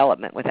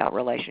development without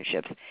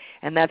relationships.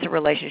 And that's a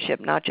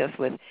relationship not just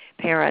with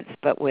parents,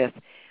 but with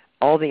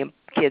all the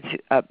kids,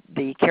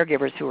 the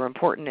caregivers who are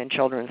important in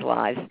children's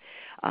lives,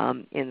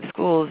 in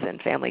schools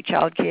and family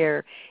child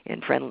care,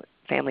 in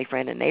family,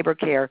 friend, and neighbor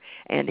care,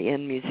 and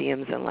in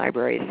museums and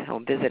libraries,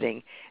 home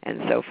visiting,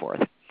 and so forth.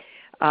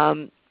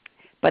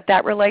 But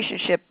that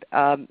relationship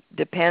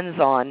depends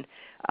on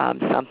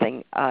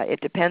something. It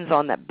depends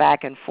on that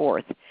back and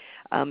forth.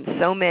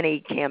 So many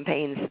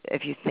campaigns,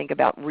 if you think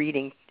about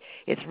reading,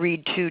 it's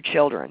read to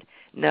children.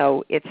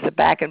 No, it's the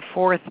back and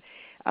forth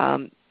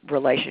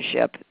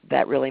relationship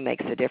that really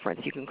makes a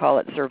difference. You can call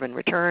it serve and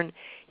return.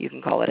 You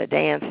can call it a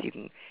dance.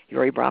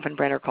 Yuri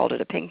Bronfenbrenner called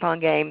it a ping pong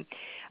game.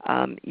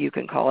 You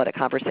can call it a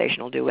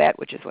conversational duet,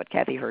 which is what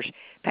Kathy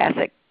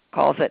Hirsch-Pasek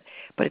calls it.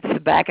 But it's the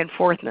back and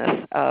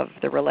forthness of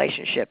the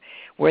relationship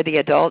where the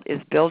adult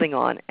is building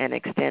on and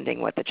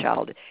extending what the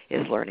child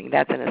is learning.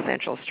 That's an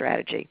essential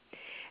strategy.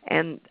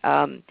 And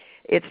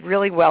it's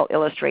really well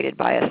illustrated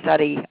by a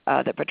study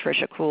that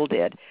Patricia Kuhl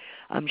did.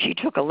 She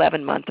took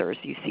 11-monthers.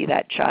 You see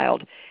that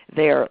child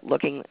there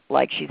looking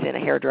like she's in a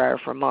hairdryer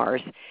from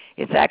Mars.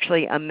 It's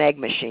actually a MEG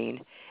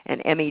machine,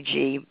 an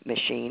MEG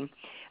machine,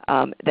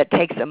 that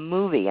takes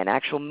an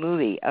actual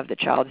movie of the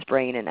child's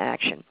brain in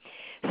action.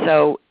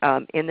 So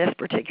in this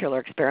particular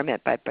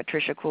experiment by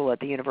Patricia Kuhl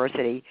at the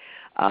University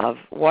of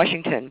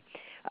Washington,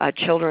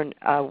 children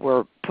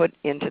were put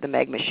into the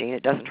MEG machine.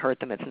 It doesn't hurt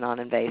them. It's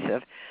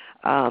non-invasive.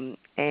 And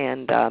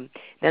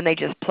then they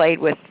just played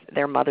with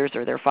their mothers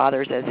or their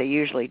fathers as they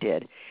usually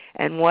did.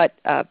 And what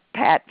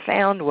Pat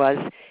found was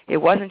it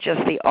wasn't just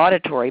the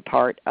auditory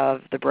part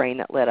of the brain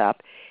that lit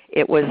up.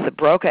 It was the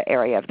Broca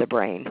area of the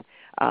brain,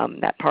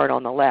 that part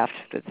on the left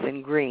that's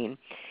in green,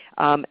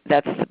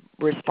 that's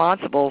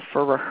responsible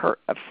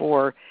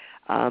for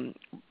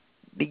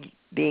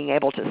being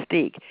able to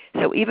speak.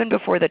 So even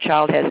before the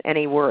child has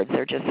any words,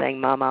 they're just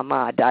saying ma, ma,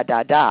 ma, da,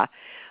 da, da.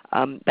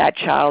 That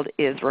child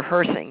is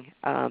rehearsing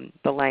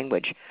the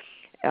language,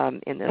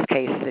 in this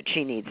case, that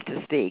she needs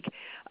to speak.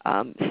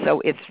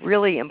 So it's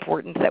really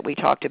important that we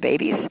talk to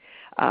babies.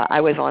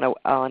 I was on a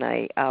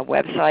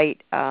website,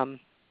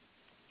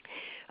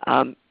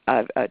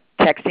 a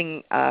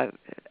texting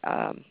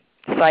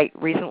site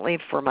recently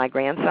for my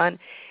grandson,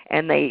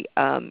 and they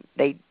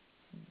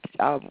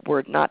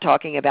were not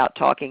talking about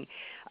talking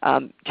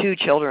to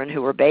children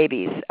who were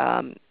babies.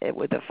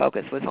 The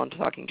focus was on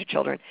talking to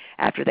children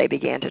after they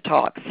began to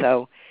talk.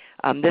 So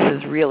this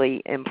is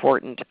really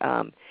important,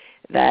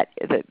 that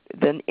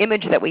the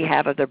image that we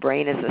have of the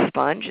brain as a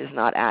sponge is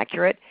not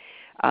accurate.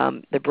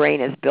 The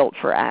brain is built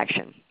for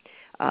action.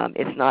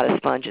 It's not a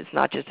sponge. It's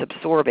not just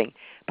absorbing,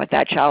 but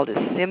that child is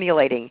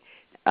simulating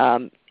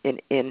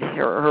in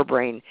her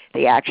brain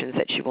the actions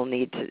that she will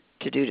need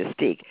to do to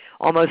speak.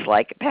 Almost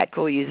like Pat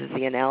Kuhl uses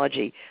the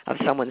analogy of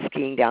someone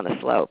skiing down a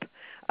slope.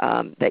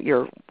 That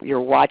you're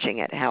watching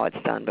it, how it's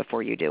done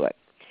before you do it.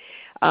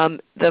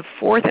 The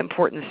fourth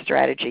important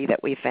strategy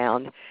that we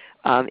found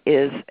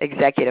is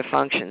executive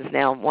functions.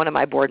 Now, one of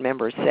my board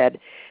members said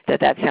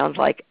that sounds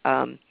like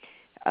a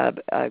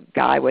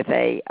guy with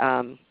a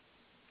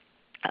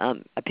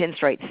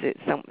pinstripe suit,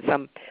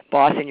 some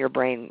boss in your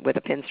brain with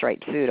a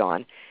pinstripe suit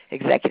on.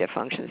 Executive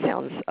function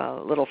sounds a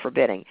little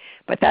forbidding,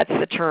 but that's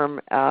the term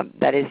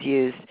that is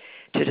used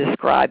to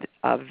describe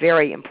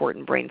very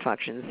important brain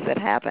functions that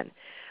happen.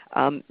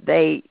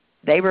 They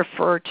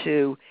refer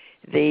to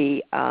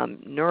the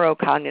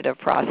neurocognitive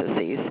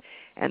processes,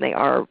 and they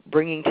are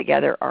bringing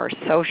together our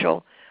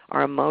social,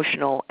 our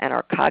emotional, and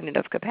our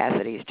cognitive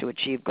capacities to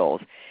achieve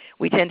goals.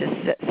 We tend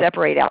to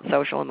separate out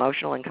social,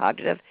 emotional, and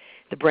cognitive.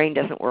 The brain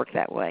doesn't work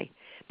that way,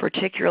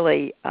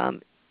 particularly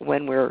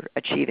when we're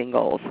achieving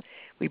goals.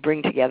 We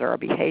bring together our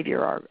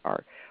behavior,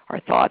 our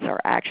thoughts, our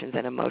actions,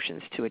 and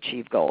emotions to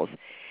achieve goals.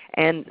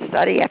 And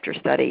study after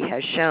study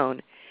has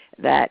shown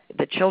that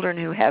the children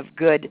who have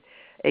good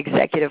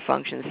executive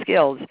function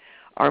skills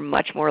are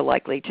much more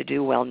likely to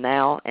do well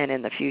now and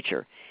in the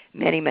future.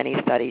 Many, many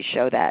studies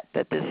show that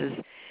this is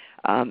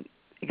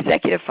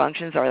executive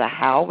functions are the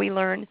how we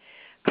learn,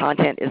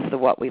 content is the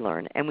what we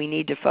learn, and we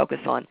need to focus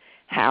on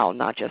how,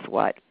 not just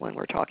what, when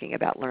we're talking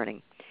about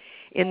learning.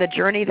 In the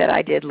journey that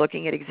I did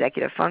looking at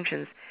executive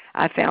functions,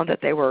 I found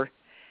that there were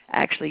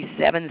actually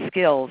 7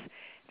 skills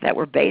that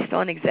were based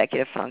on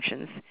executive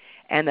functions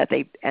and that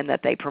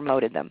they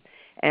promoted them.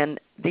 And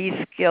these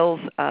skills,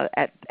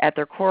 at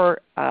their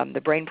core,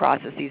 the brain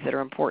processes that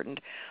are important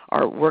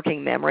are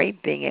working memory,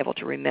 being able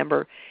to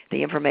remember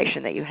the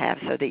information that you have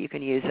so that you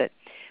can use it.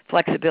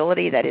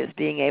 Flexibility, that is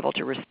being able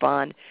to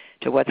respond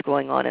to what's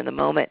going on in the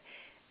moment.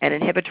 And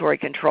inhibitory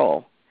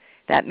control.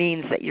 That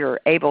means that you're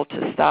able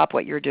to stop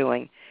what you're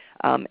doing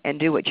and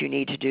do what you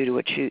need to do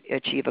to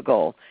achieve a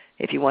goal.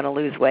 If you want to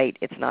lose weight,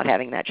 it's not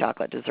having that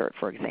chocolate dessert,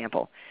 for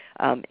example.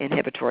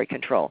 Inhibitory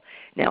control.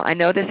 Now, I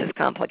know this is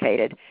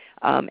complicated,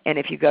 and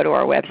if you go to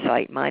our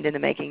website,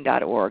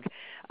 mindinthemaking.org,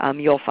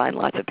 you'll find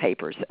lots of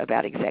papers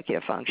about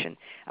executive function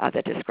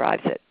that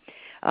describes it.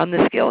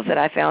 The skills that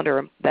I found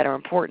that are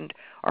important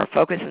are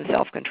focus and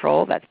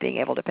self-control. That's being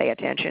able to pay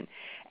attention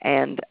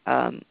and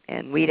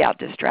weed out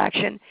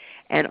distraction,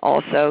 and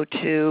also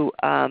to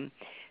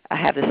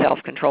have the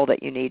self-control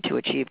that you need to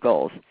achieve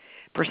goals.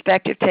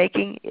 Perspective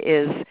taking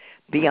is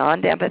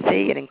beyond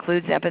empathy. It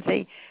includes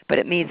empathy, but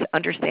it means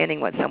understanding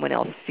what someone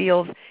else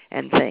feels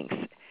and thinks,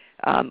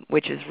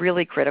 which is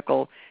really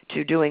critical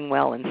to doing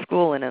well in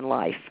school and in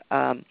life.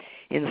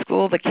 In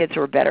school, the kids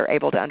who are better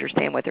able to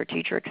understand what their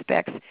teacher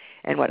expects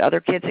and what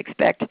other kids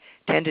expect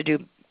tend to do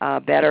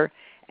better.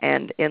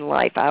 And in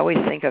life, I always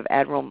think of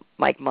Admiral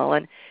Mike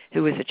Mullen,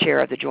 who was the chair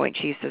of the Joint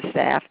Chiefs of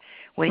Staff.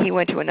 When he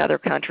went to another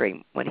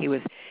country, when he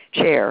was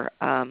chair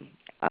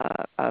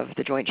of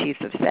the Joint Chiefs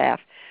of Staff,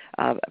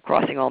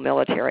 crossing all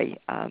military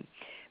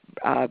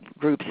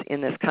groups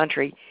in this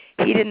country,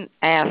 he didn't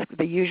get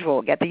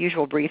the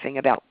usual briefing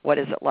about what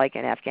is it like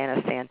in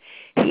Afghanistan.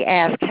 He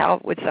asked,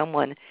 how would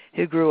someone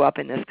who grew up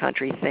in this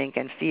country think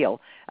and feel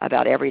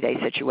about everyday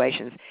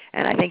situations?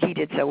 And I think he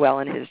did so well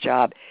in his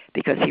job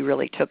because he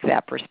really took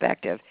that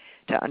perspective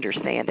to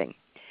understanding.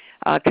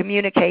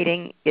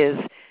 Communicating is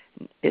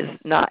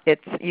not,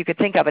 you could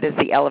think of it as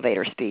the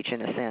elevator speech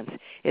in a sense.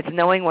 It's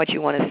knowing what you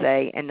want to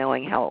say and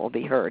knowing how it will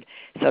be heard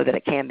so that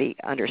it can be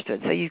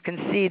understood. So you can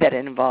see that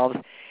it involves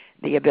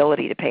the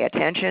ability to pay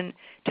attention,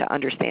 to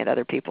understand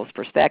other people's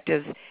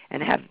perspectives,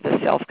 and have the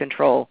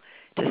self-control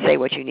to say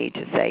what you need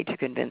to say to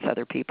convince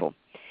other people.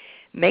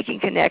 Making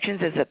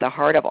connections is at the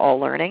heart of all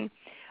learning.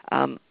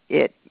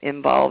 It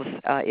involves,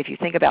 if you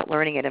think about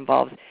learning, it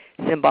involves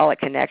symbolic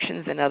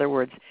connections. In other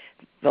words,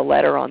 the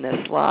letter on this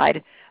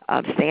slide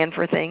stand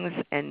for things,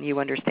 and you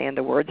understand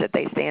the words that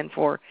they stand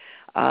for.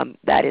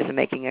 That is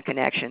making a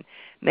connection.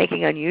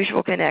 Making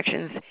unusual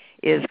connections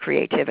is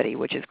creativity,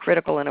 which is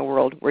critical in a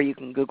world where you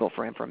can Google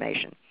for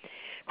information.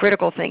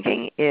 Critical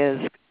thinking is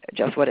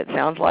just what it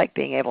sounds like,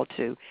 being able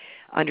to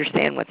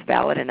understand what's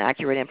valid and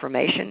accurate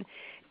information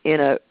in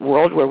a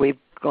world where we've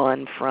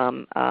gone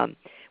from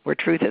where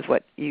truth is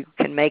what you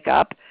can make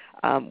up,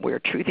 where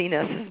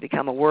truthiness has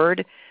become a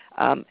word.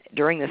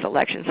 During this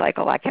election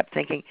cycle, I kept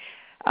thinking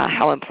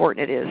how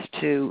important it is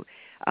to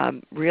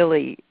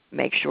really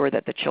make sure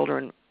that the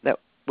children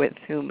with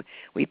whom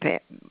we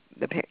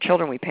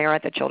children we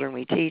parent, the children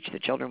we teach, the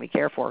children we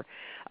care for,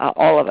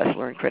 all of us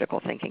learn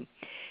critical thinking.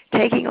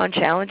 Taking on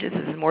challenges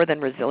is more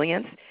than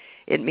resilience.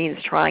 It means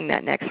trying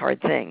that next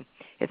hard thing.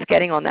 It's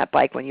getting on that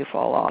bike when you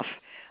fall off.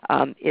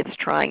 It's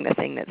trying the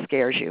thing that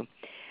scares you.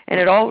 And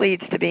it all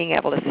leads to being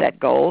able to set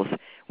goals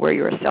where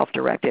you're a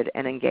self-directed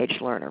and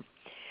engaged learner.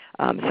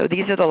 So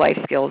these are the life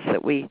skills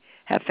that we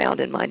have found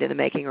in Mind in the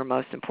Making are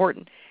most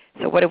important.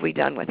 So what have we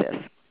done with this?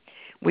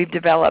 We've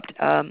developed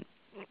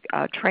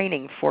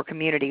training for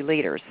community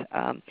leaders.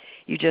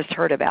 You just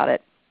heard about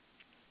it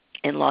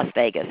in Las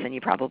Vegas, and you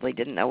probably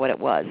didn't know what it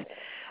was.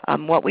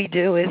 What we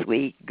do is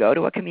we go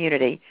to a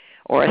community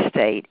or a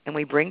state, and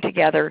we bring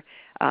together,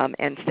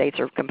 and states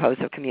are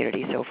composed of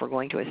communities. So if we're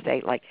going to a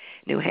state like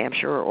New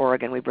Hampshire or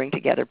Oregon, we bring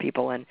together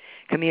people in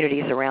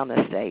communities around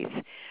the states.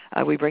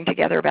 We bring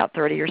together about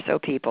 30 or so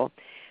people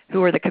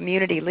who are the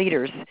community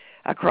leaders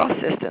across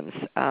systems.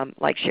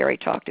 Like Sherry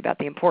talked about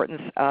the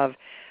importance of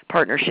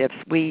partnerships,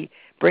 we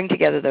bring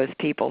together those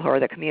people who are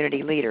the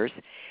community leaders.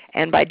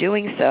 And by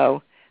doing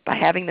so, by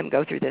having them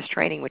go through this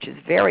training, which is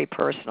very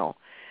personal,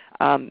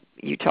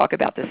 you talk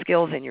about the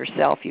skills in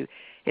yourself.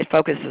 It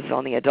focuses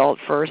on the adult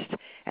first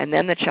and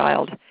then the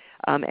child,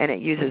 and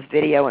it uses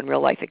video and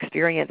real-life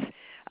experience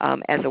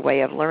as a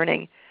way of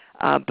learning.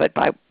 But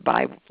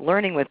by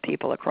learning with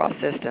people across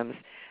systems,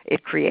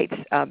 it creates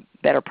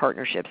better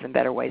partnerships and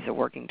better ways of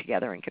working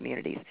together in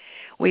communities.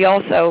 We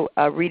also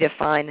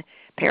redefine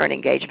parent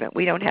engagement.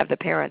 We don't have the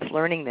parents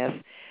learning this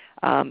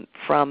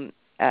from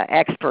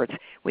experts.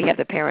 We have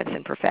the parents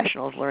and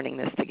professionals learning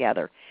this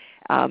together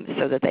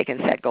so that they can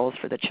set goals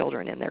for the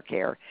children in their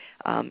care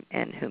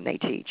and whom they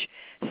teach.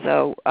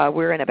 So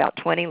we're in about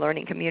 20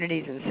 learning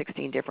communities in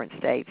 16 different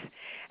states,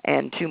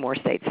 and 2 more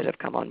states that have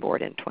come on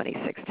board in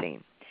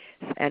 2016,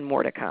 and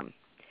more to come.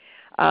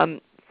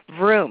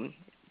 Vroom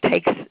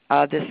takes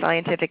this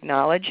scientific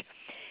knowledge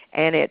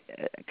and it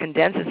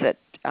condenses it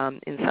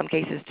in some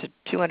cases to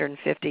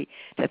 250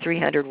 to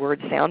 300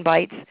 word sound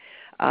bites.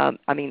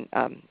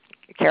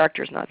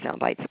 Characters, not sound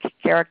bites,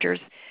 characters,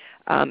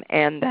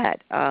 and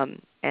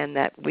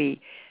that we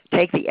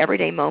take the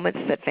everyday moments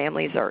that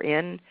families are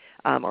in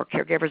or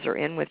caregivers are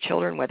in with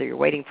children, whether you're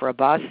waiting for a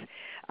bus,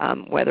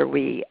 whether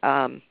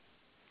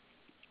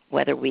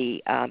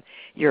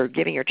you're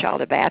giving your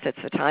child a bath,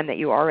 it's the time that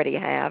you already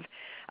have,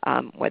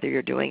 whether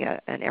you're doing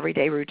an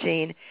everyday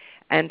routine,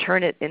 and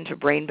turn it into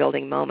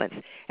brain-building moments.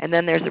 And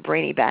then there's a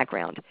brainy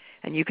background.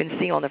 And you can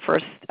see on the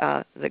first,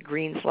 the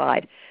green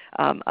slide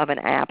of an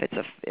app, it's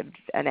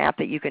an app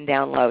that you can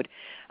download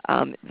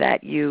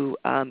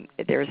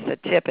there's the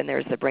tip and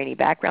there's the brainy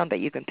background, but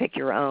you can pick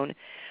your own,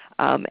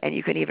 and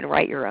you can even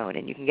write your own,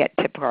 and you can get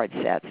tip card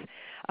sets.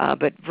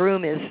 But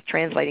Vroom is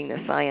translating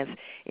the science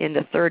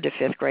into 3rd to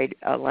 5th grade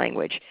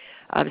language.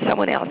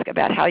 Someone asked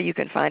about how you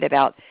can find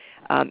about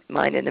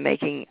Mind in the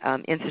Making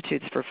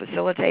institutes for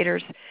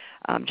facilitators.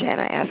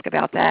 Jana asked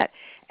about that,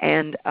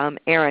 and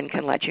Erin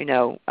can let you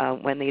know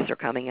when these are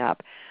coming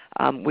up.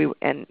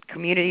 And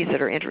communities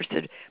that are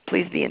interested,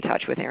 please be in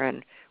touch with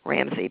Erin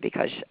Ramsey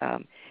because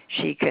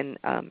she can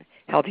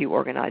help you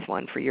organize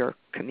one for your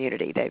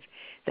community.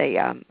 They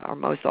are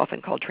most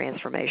often called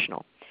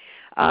transformational.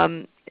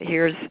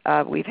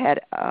 We've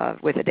had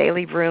with a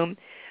daily Vroom,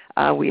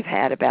 we've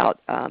had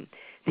about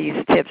these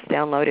tips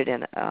downloaded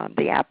in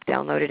the app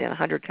downloaded in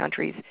 100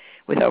 countries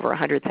with over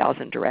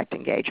 100,000 direct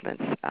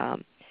engagements.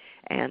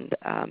 And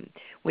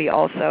we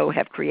also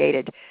have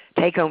created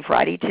take-home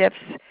Friday tips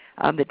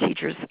that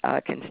teachers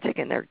can stick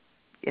in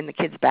the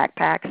kids'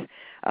 backpacks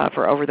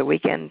for over the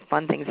weekend,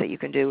 fun things that you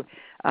can do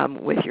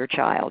with your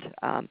child.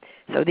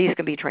 So these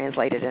can be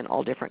translated in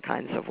all different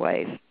kinds of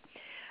ways.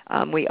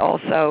 We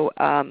also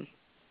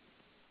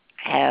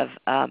have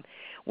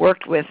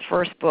worked with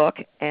First Book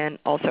and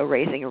also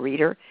Raising a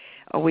Reader.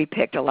 We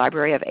picked a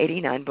library of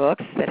 89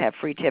 books that have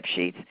free tip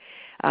sheets.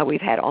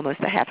 We've had almost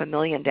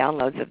 500,000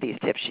 downloads of these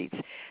tip sheets.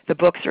 The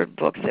books are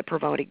books that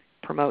promote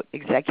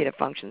executive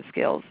function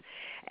skills.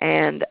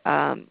 And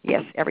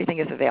yes, everything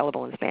is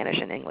available in Spanish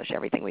and English,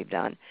 everything we've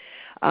done.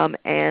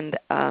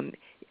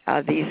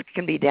 These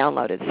can be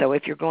downloaded. So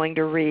if you're going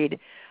to read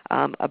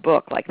a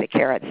book like The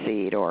Carrot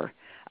Seed, or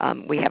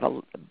we have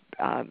a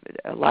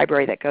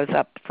library that goes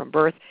up from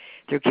birth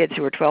through kids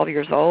who are 12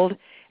 years old,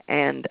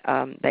 and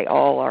they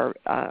all are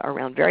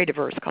around very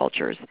diverse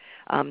cultures.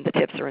 The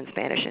tips are in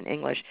Spanish and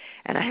English,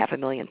 and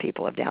 500,000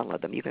 people have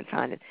downloaded them. You can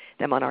find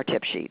them on our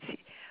tip sheets.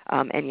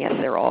 And yes,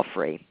 they're all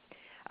free.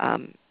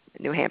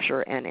 New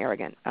Hampshire and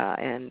Oregon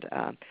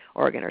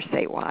Oregon are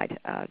statewide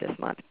this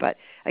month. But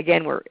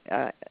again, we're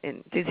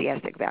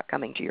enthusiastic about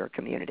coming to your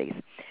communities.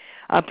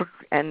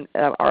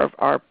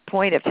 Our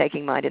point of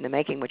taking Mind in the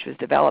Making, which was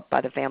developed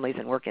by the Families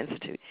and Work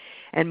Institute,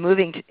 and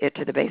moving it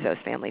to the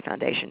Bezos Family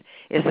Foundation,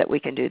 is that we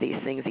can do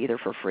these things either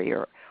for free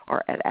or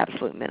at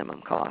absolute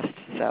minimum cost.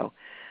 So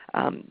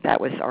that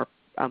was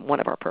one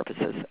of our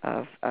purposes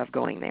of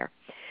going there.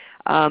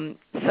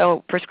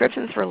 So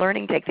Prescriptions for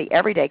Learning take the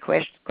everyday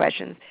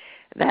questions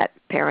that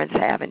parents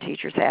have and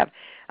teachers have.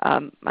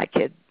 My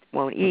kid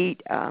won't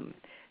eat,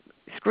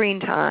 screen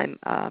time,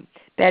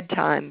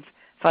 bedtime,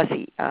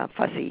 fussy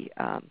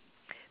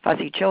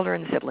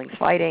children, siblings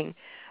fighting.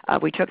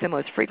 We took the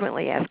most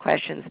frequently asked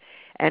questions,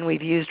 and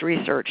we've used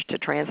research to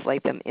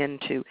translate them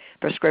into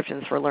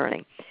prescriptions for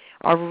learning.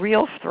 Our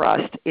real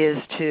thrust is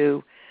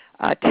to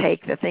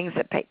take the things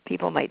that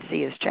people might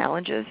see as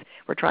challenges.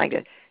 We're trying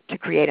to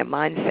create a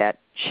mindset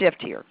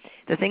shift here.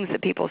 The things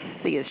that people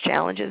see as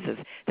challenges, as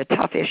the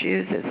tough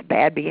issues, as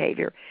bad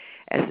behavior,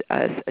 as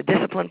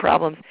discipline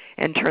problems,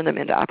 and turn them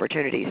into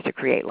opportunities to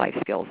create life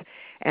skills.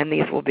 And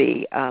these will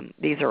be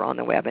these are on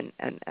the web and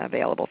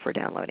available for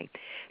downloading.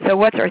 So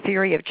what's our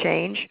theory of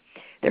change?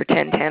 There are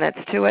 10 tenets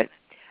to it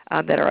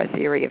that are a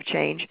theory of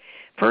change.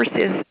 First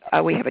is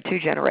we have a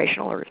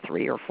 2-generational or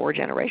 3 or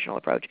 4-generational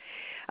approach.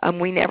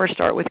 We never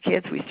start with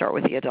kids, we start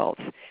with the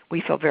adults.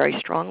 We feel very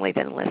strongly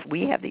that unless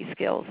we have these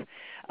skills,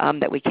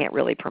 that we can't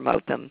really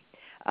promote them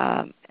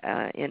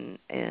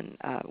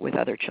with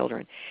other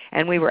children.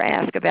 And we were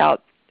asked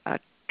about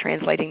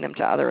translating them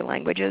to other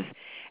languages.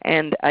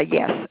 And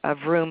yes,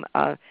 Vroom,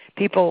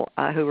 people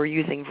who were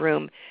using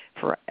Vroom,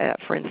 for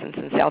instance,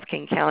 in South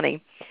King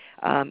County,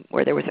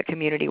 where there was a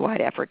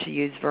community-wide effort to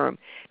use Vroom,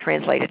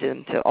 translated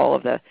them to all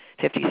of the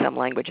 50-some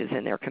languages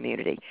in their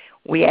community.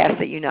 We ask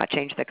that you not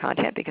change the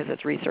content because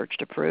it's researcher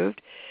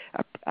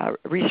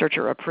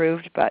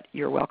approved, but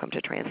you're welcome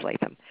to translate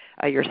them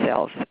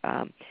yourselves.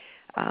 The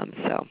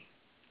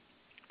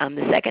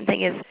second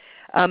thing is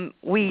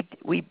we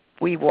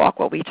walk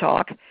what we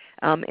talk.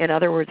 In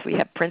other words, we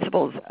have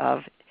principles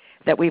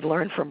that we've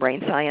learned from brain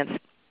science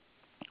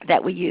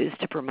that we use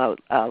to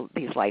promote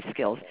these life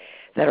skills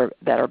that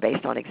are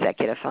based on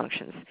executive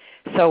functions.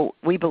 So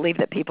we believe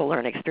that people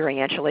learn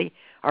experientially.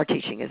 Our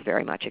teaching is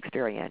very much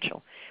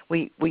experiential.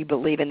 We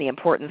believe in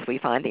we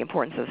find the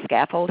importance of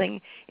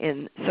scaffolding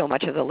in so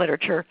much of the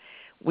literature.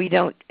 we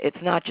don't,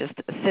 it's not just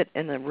sit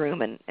in the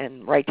room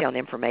and write down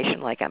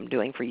information like I'm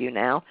doing for you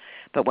now,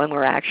 but when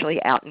we're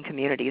actually out in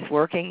communities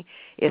working,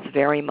 it's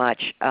very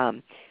much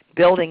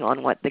building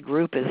on what the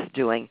group is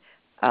doing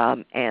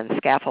and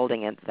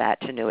scaffolding that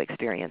to new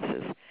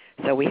experiences.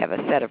 So we have a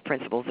set of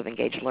principles of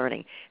engaged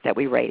learning that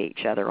we rate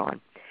each other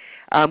on.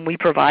 We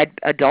provide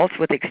adults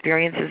with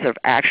experiences of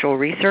actual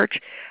research,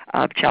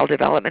 child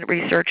development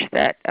research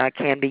that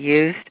can be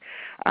used.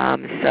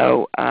 This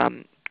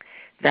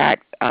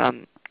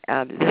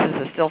is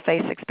a still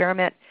face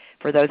experiment.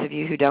 For those of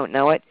you who don't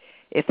know it,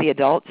 if the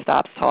adult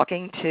stops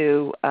talking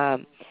to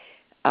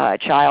a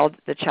child,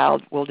 the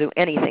child will do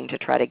anything to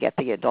try to get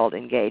the adult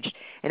engaged.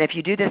 And if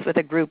you do this with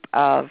a group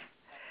of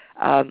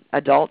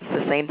adults,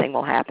 the same thing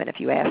will happen. If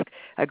you ask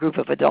a group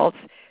of adults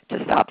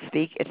to stop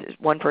speak, it's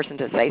one person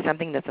to say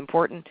something that's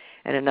important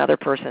and another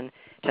person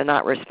to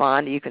not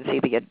respond, you can see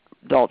the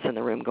adults in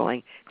the room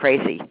going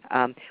crazy.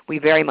 We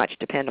very much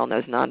depend on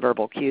those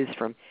nonverbal cues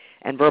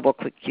and verbal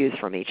cues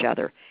from each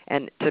other.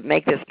 And to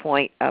make this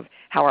point of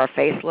how our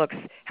face looks,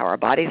 how our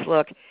bodies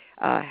look,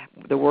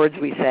 the words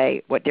we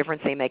say, what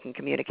difference they make in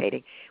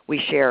communicating, we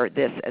share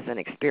this as an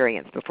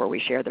experience before we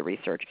share the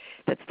research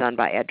that's done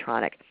by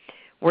Edtronic.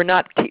 We're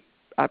not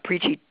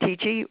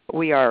preachy-teachy.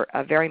 We are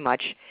very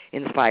much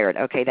inspired.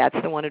 Okay, that's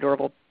the one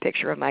adorable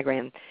picture of my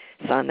grandson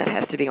that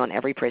has to be on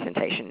every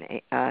presentation.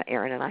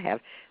 Erin and I have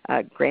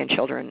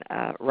grandchildren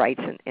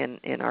rights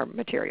in our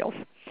materials.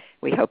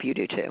 We hope you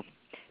do too,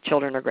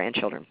 children or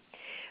grandchildren.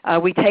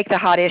 We take the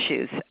hot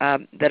issues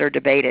that are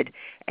debated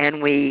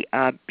and we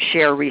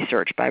share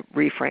research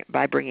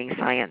by bringing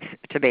science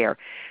to bear.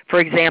 For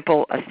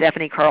example,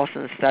 Stephanie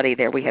Carlson's study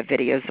there, we have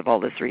videos of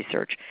all this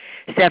research.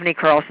 Stephanie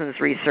Carlson's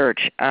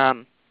research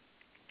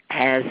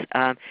has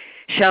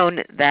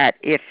shown that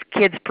if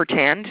kids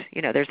pretend,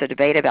 there's a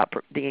debate about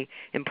the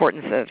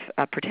importance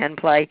of pretend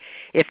play.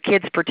 If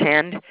kids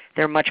pretend,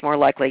 they're much more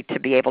likely to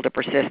be able to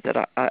persist at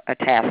a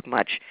task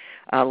much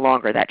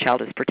longer. That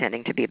child is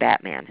pretending to be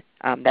Batman.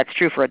 That's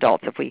true for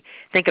adults. If we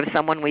think of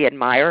someone we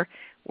admire,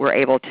 we're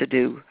able to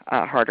do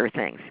harder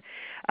things.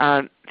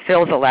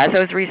 Phil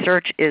Zalazzo's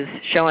research is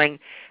showing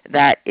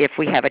that if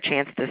we have a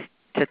chance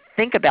to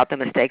think about the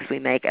mistakes we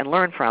make and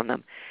learn from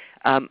them,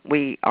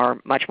 we are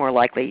much more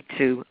likely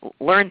to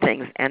learn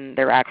things and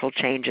there are actual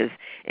changes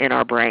in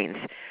our brains.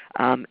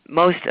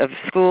 Most of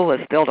school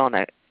is built on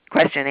a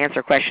question,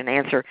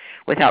 answer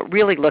without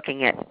really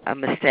looking at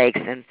mistakes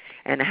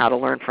and how to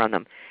learn from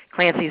them.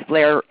 Clancy's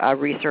Blair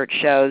research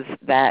shows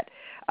that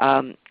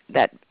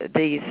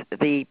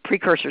the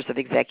precursors of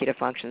executive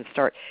functions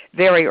start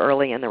very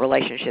early in the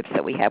relationships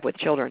that we have with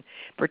children,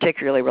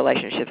 particularly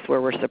relationships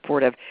where we're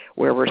supportive,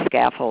 where we're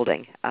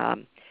scaffolding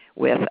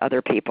with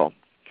other people.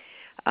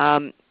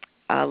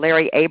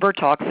 Larry Aber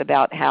talks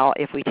about how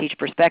if we teach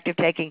perspective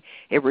taking,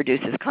 it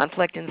reduces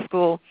conflict in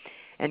school.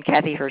 And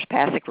Kathy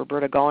Hirsch-Pasek,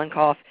 Roberta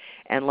Golenkoff,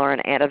 and Lauren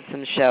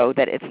Adamson show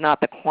that it's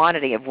not the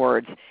quantity of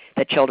words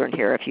that children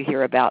hear. If you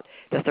hear about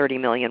the 30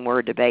 million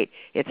word debate,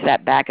 it's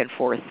that back and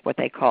forth, what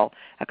they call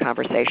a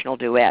conversational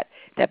duet,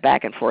 that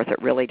back and forth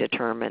that really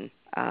determine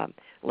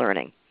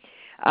learning.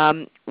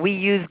 We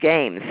use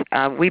games.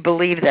 We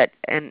believe that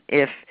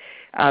if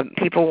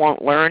people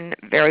won't learn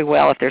very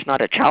well if there's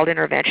not a child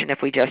intervention,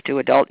 if we just do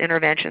adult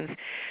interventions.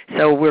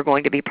 So we're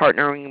going to be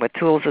partnering with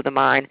Tools of the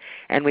Mind,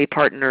 and we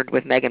partnered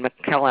with Megan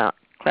McClellan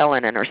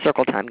and her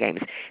Circle Time games.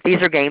 These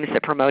are games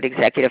that promote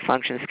executive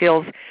function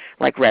skills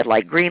like red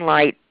light, green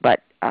light,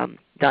 but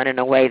done in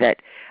a way that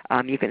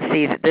you can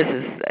see that this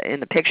is in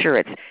the picture,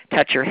 it's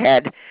touch your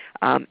head.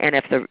 And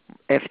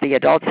if the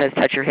adult says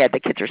touch your head, the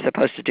kids are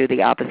supposed to do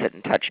the opposite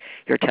and touch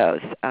your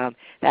toes.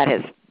 That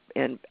has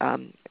in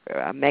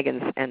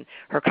Megan's and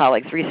her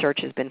colleagues'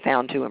 research has been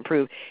found to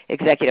improve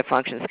executive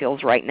function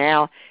skills right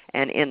now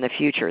and in the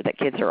future, that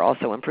kids are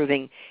also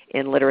improving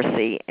in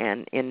literacy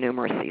and in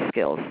numeracy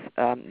skills.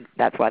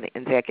 That's why the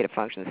executive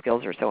function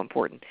skills are so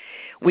important.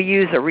 We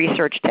use a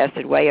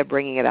research-tested way of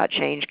bringing about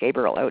change,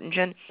 Gabriel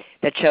Oettingen,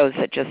 that shows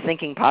that just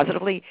thinking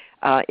positively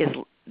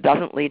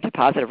doesn't lead to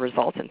positive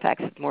results. In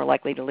fact, it's more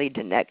likely to lead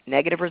to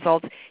negative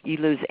results. You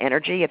lose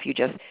energy if you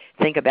just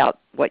think about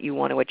what you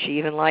want to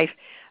achieve in life.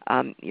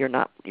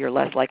 You're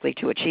less likely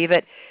to achieve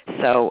it.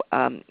 So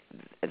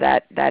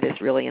that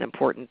is really an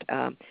important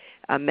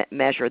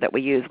measure that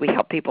we use. We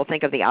help people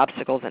think of the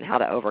obstacles and how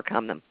to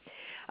overcome them.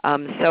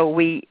 So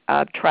we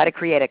try to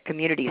create a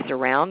community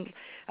surround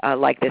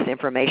like this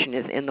information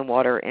is in the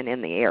water and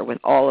in the air with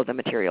all of the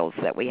materials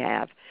that we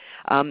have.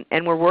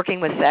 And we're working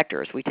with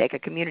sectors. We take a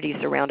community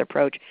surround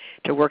approach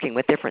to working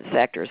with different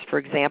sectors. For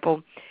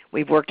example,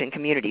 we've worked in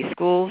community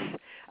schools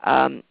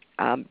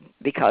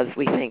because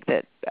we think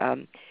that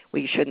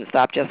we shouldn't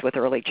stop just with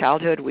early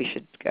childhood. We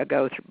should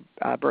go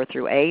through birth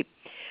through 8.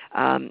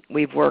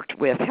 We've worked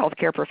with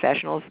healthcare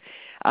professionals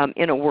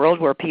in a world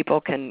where people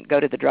can go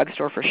to the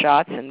drugstore for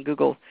shots and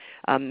Google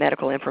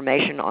medical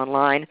information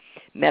online.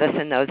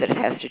 Medicine knows that it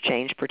has to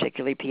change,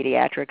 particularly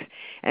pediatrics,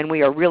 and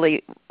we are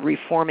really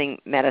reforming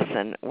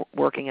medicine,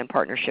 working in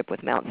partnership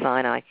with Mount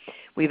Sinai.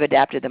 We've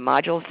adapted the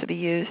modules to be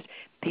used.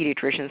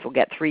 Pediatricians will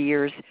get 3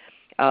 years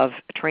of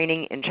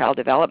training in child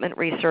development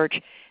research.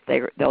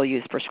 They'll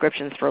use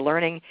prescriptions for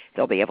learning.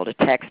 They'll be able to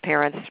text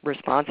parents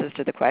responses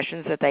to the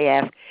questions that they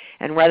ask.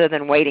 And rather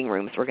than waiting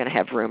rooms, we're going to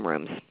have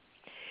rooms.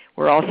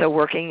 We're also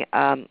working,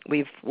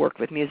 we've worked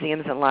with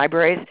museums and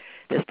libraries.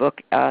 This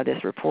book,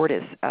 this report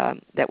is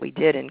that we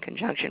did in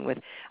conjunction with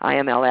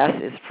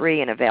IMLS is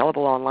free and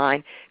available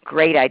online.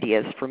 Great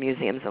ideas for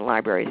museums and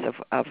libraries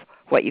of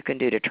what you can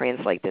do to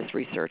translate this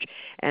research.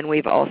 And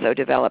we've also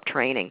developed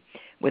training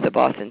with the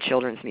Boston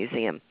Children's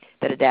Museum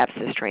that adapts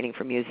this training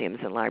for museums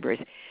and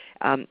libraries.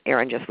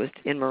 Erin just was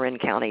in Marin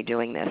County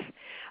doing this.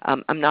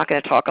 I'm not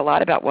going to talk a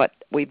lot about what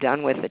we've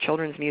done with the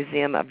Children's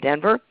Museum of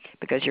Denver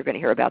because you're going to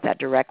hear about that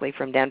directly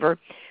from Denver,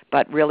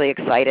 but really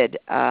excited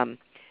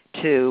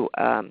to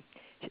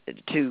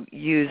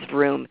use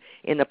room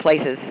in the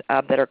places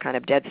that are kind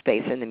of dead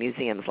space in the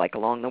museums, like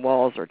along the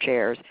walls or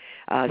chairs,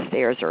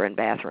 stairs, or in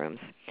bathrooms.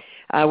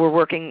 We're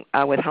working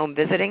with home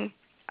visiting,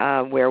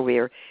 where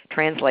we're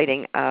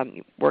translating,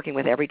 working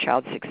with Every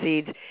Child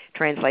Succeeds,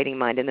 translating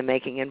Mind in the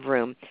Making and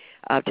Vroom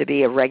to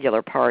be a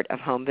regular part of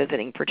home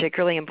visiting.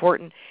 Particularly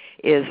important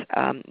is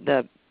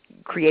the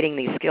creating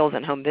these skills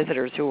in home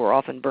visitors who are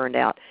often burned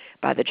out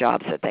by the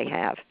jobs that they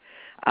have.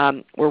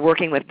 We're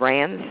working with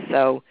brands,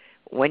 so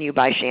when you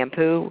buy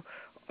shampoo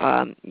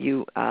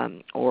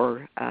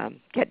or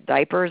get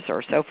diapers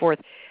or so forth,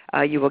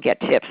 you will get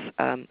tips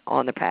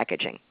on the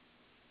packaging.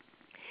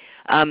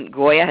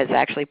 Goya has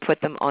actually put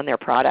them on their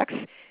products.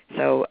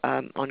 So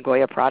on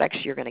Goya products,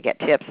 you're going to get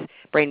tips,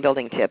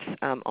 brain-building tips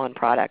on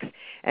products.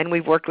 And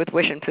we've worked with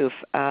Wish and Poof,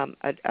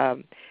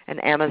 an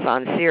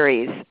Amazon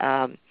series,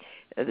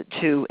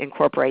 to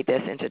incorporate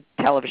this into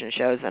television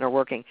shows, and are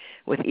working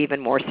with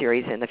even more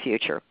series in the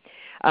future.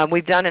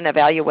 We've done an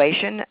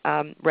evaluation.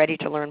 Ready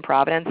to Learn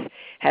Providence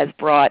has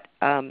brought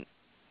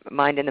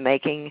Mind in the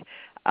Making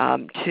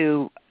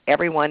to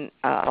everyone,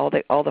 all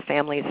the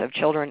families of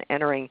children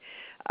entering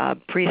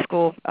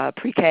preschool,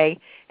 pre-K,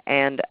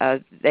 and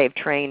they've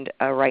trained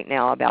right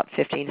now about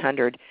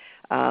 1,500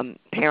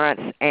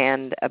 parents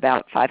and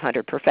about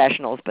 500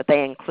 professionals, but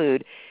they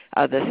include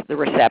the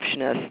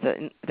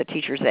receptionists, the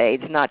teachers'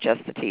 aides, not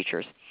just the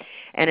teachers.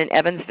 And in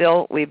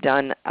Evansville, we've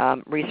done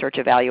research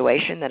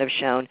evaluation that have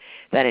shown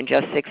that in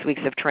just 6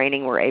 weeks of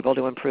training, we're able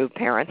to improve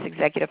parents'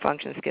 executive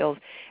function skills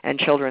and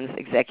children's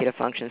executive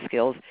function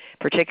skills,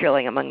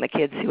 particularly among the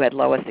kids who had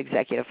lowest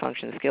executive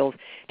function skills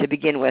to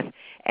begin with.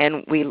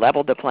 And we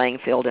leveled the playing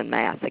field in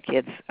math. The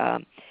kids'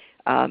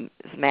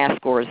 math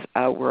scores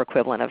were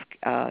equivalent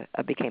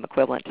became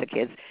equivalent to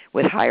kids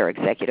with higher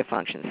executive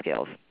function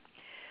skills.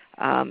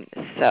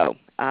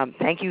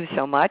 Thank you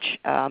so much.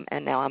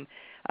 And now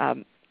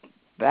I'm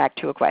back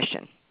to a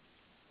question.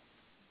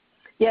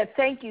 Yeah,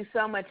 thank you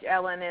so much,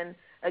 Ellen. And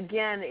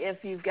again, if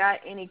you've got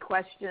any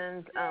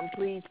questions,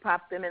 please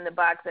pop them in the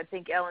box. I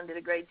think Ellen did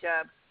a great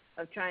job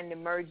of trying to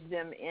merge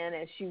them in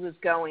as she was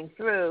going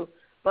through.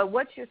 But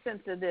what's your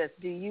sense of this?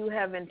 Do you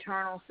have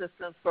internal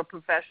systems for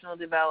professional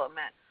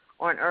development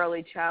on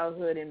early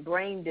childhood and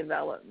brain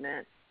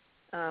development,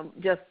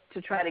 just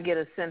to try to get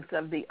a sense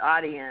of the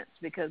audience?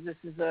 Because this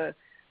is a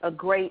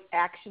great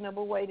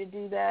actionable way to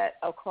do that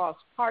across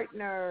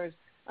partners,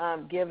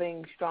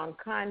 giving strong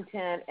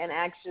content, and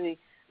actually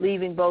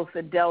leaving both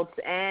adults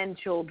and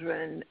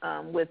children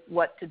with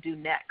what to do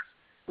next,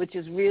 which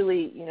is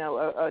really,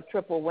 a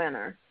triple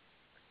winner.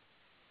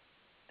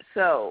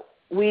 So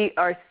we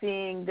are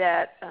seeing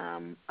that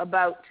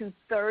about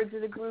 2/3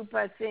 of the group,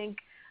 I think,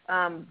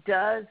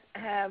 does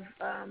have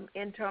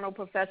internal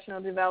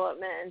professional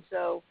development, and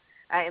so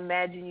I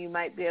imagine you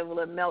might be able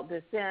to melt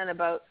this in.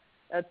 About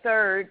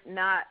 1/3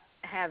 not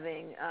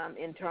having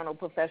internal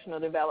professional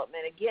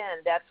development. Again,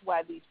 that's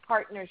why these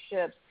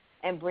partnerships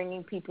and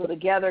bringing people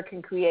together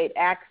can create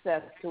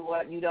access to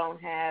what you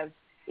don't have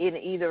in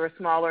either a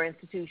smaller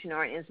institution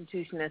or an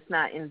institution that's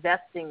not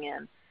investing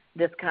in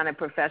this kind of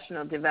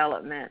professional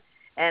development.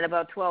 And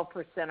about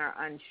 12% are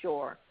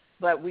unsure.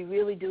 But we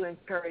really do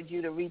encourage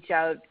you to reach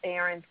out.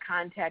 Erin's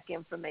contact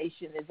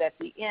information is at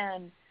the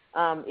end.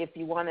 If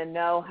you want to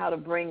know how to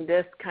bring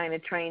this kind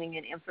of training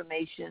and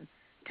information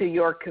to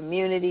your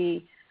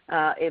community,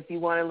 if you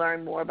want to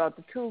learn more about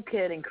the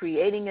toolkit and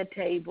creating a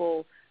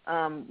table,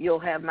 you'll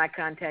have my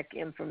contact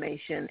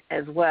information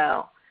as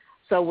well.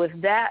 So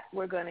with that,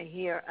 we're going to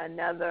hear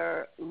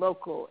another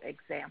local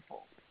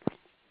example.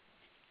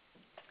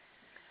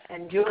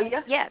 And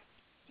Julia?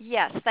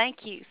 Yes,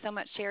 thank you so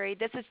much, Sherry.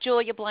 This is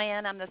Julia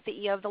Bland. I'm the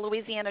CEO of the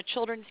Louisiana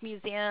Children's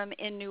Museum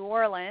in New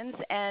Orleans,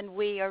 and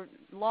we have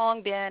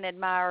long been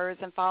admirers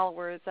and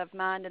followers of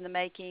Mind in the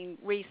Making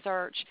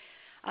research,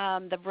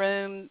 the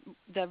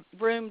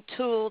room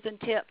tools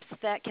and tips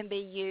that can be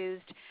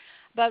used.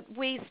 But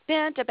we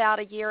spent about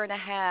a year and a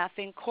half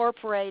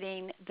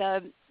incorporating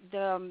the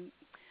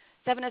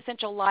 7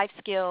 Essential Life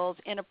Skills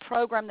in a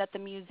program that the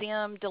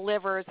museum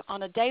delivers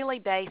on a daily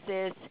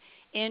basis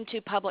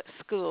into public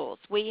schools.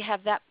 We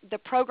have the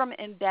program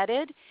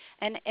embedded,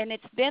 and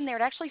it's been there.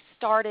 It actually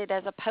started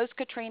as a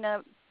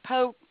post-Katrina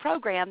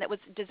program that was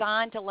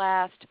designed to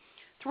last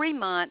 3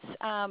 months,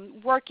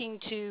 working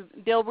to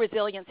build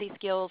resiliency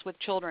skills with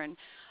children.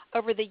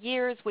 over the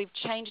years, we've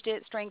changed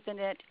it, strengthened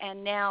it,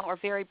 and now are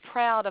very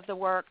proud of the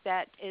work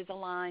that is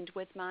aligned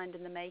with Mind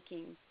in the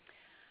Making.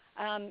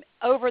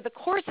 Over the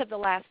course of the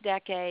last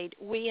decade,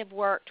 we have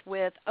worked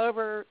with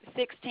over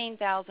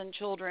 16,000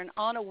 children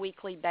on a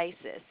weekly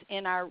basis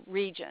in our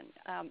region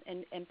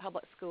in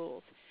public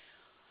schools.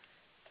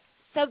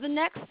 So the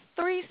next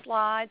 3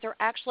 slides are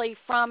actually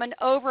from an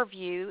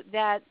overview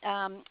that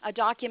a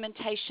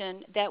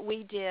documentation that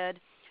we did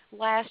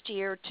last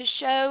year to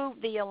show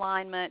the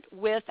alignment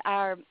with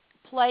our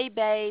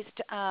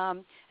play-based,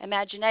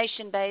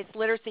 imagination-based,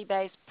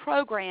 literacy-based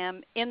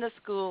program in the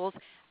schools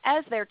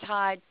as they're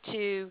tied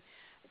to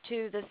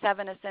the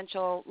 7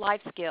 essential life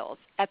skills.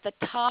 At the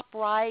top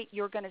right,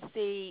 you're going to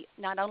see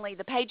not only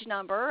the page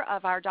number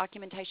of our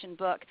documentation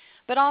book,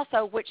 but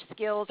also which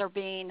skills are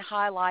being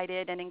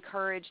highlighted and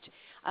encouraged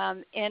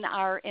in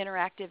our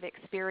interactive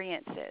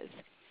experiences.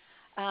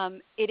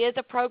 It is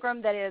a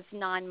program that is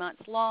 9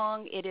 months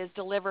long. It is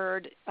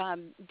delivered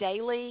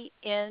daily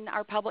in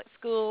our public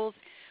schools.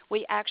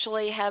 We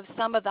actually have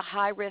some of the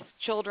high-risk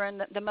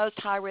children, the most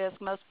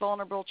high-risk, most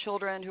vulnerable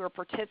children who are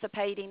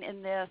participating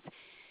in this.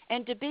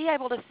 And to be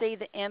able to see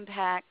the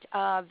impact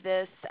of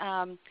this,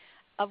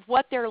 of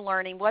what they're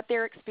learning, what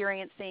they're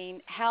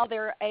experiencing, how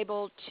they're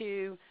able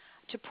to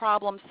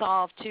problem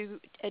solve, to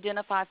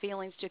identify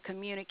feelings, to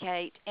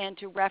communicate, and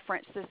to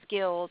reference the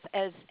skills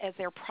as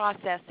they're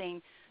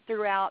processing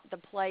throughout the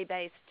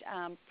play-based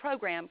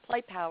program,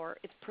 Play Power,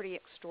 it's pretty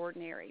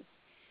extraordinary.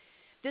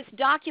 This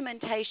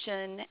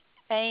documentation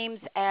aims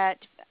at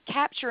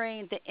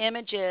capturing the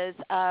images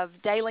of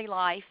daily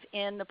life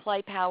in the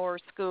Play Power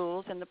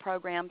schools and the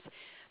programs,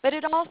 but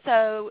it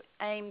also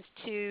aims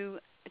to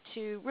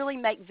really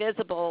make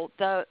visible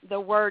the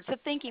words, the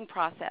thinking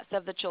process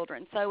of the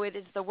children. So it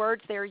is the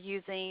words they're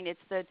using,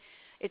 it's the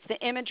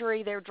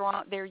imagery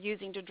they're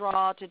using to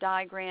draw, to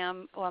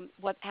diagram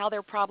how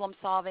they're problem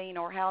solving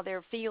or how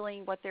they're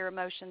feeling, what their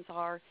emotions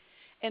are.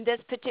 In this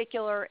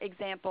particular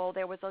example,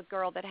 there was a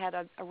girl that had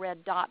a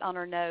red dot on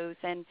her nose,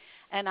 and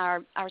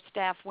our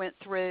staff went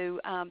through,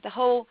 the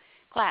whole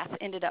class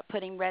ended up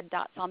putting red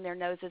dots on their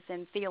noses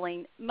and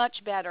feeling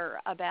much better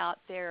about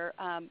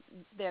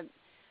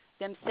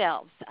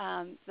themselves.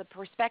 The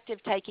perspective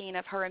taking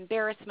of her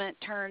embarrassment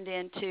turned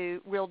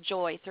into real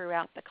joy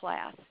throughout the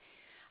class.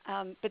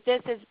 But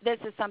this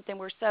is something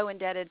we're so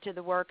indebted to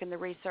the work and the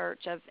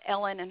research of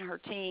Ellen and her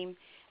team,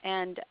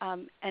 and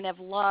have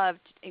loved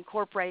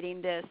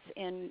incorporating this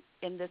in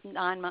this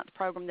 9-month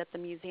program that the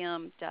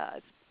museum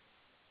does.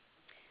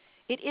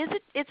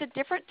 It's a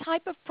different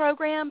type of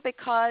program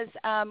because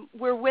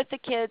we're with the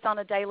kids on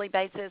a daily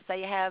basis.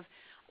 They have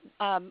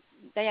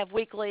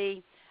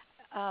weekly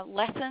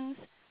lessons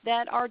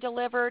that are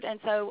delivered, and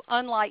so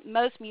unlike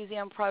most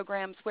museum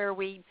programs where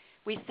we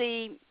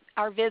see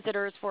our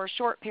visitors for a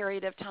short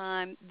period of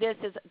time, this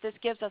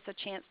gives us a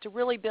chance to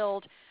really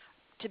build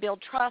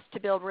trust, to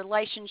build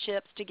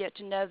relationships, to get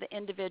to know the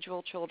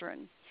individual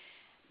children.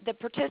 The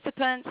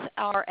participants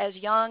are as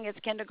young as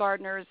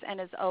kindergartners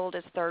and as old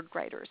as 3rd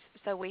graders,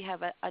 so we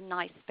have a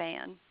nice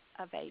span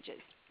of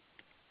ages.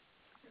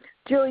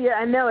 Julia,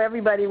 I know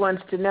everybody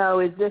wants to know,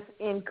 is this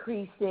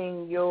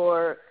increasing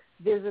your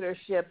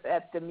visitorship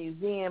at the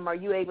museum? Are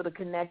you able to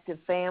connect to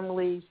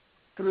families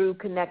through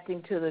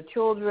connecting to the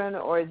children,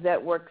 or is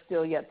that work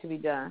still yet to be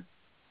done?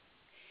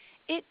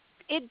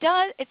 It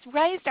does. It's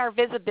raised our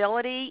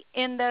visibility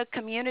in the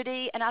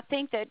community, and I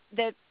think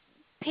that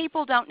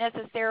people don't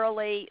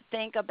necessarily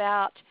think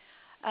about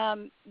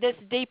this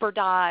deeper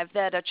dive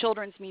that a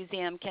children's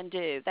museum can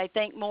do. They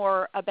think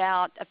more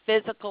about a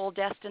physical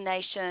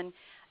destination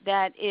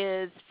that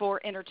is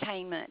for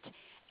entertainment,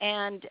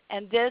 and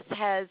this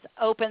has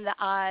opened the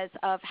eyes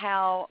of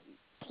how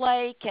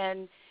play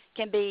can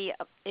be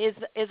is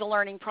a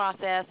learning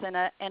process and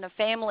a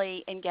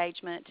family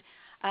engagement.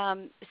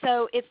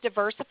 So it's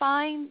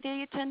diversifying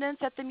the attendance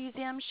at the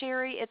museum,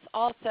 Sherry. It's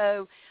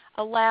also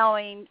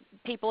allowing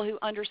people who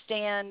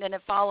understand and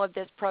have followed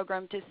this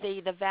program to see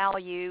the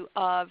value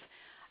of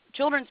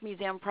children's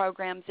museum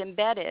programs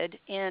embedded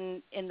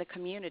in the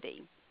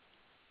community.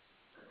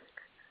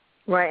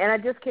 Right, and I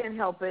just can't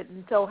help it.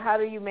 And so how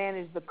do you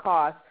manage the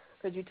cost?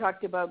 Because you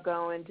talked about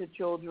going to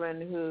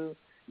children who,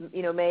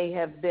 may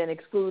have been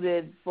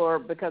excluded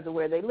because of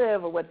where they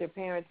live or what their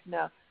parents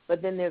know.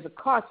 But then there's a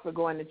cost for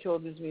going to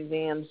children's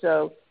museums.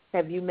 So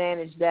have you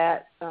managed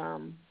that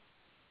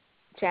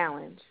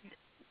challenge?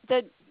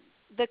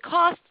 The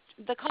cost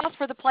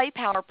for the Play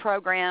Power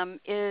program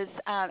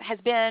has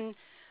been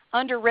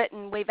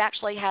underwritten. We've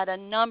actually had a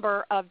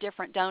number of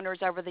different donors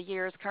over the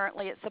years.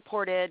 Currently, it's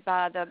supported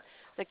by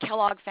the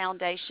Kellogg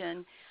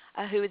Foundation,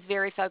 who is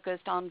very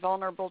focused on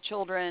vulnerable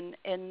children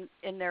in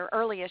their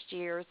earliest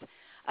years.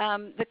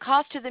 The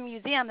cost to the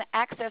museum, the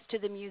access to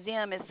the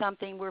museum, is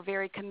something we're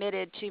very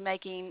committed to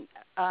making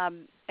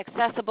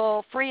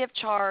accessible, free of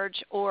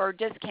charge or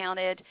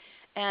discounted,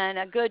 and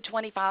a good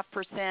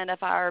 25%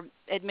 of our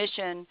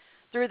admission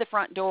through the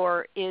front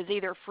door is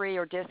either free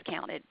or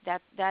discounted.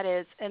 That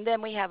is, and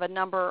then we have a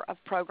number of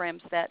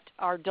programs that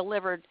are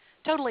delivered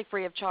totally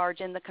free of charge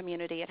in the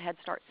community at Head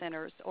Start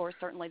centers, or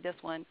certainly this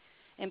one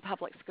in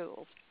public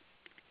schools.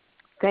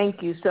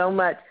 Thank you so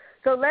much.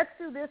 So let's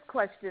do this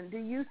question. Do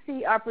you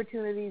see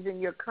opportunities in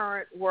your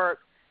current work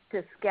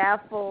to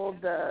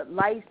scaffold the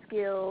life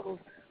skills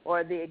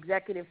or the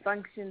executive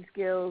function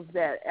skills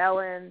that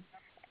Ellen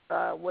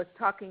was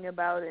talking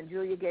about and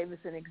Julia gave us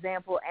an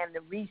example, and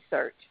the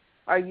research?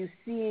 Are you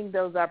seeing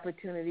those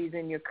opportunities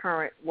in your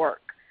current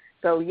work?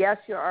 So yes,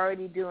 you're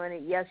already doing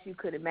it. Yes, you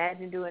could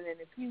imagine doing it in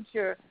the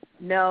future.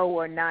 No,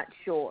 or not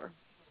sure.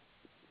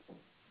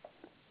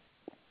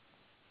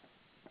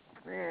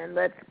 And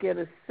let's get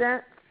a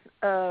sense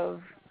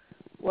of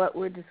what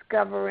we're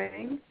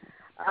discovering.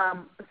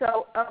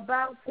 So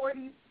about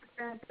 40%,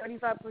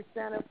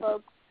 35% of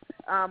folks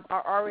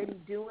are already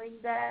doing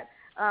that.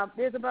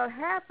 There's about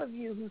half of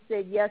you who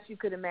said, yes, you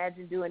could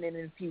imagine doing it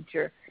in the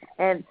future.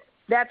 And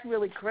that's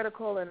really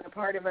critical, and a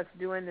part of us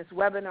doing this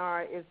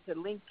webinar is to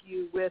link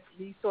you with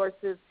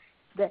resources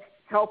that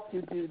help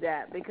you do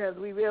that, because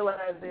we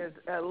realize there's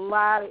a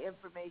lot of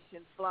information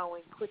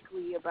flowing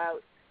quickly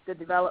about the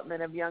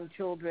development of young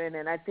children,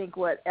 and I think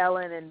what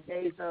Ellen and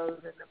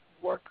Bezos and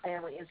the Work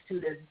Family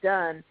Institute has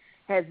done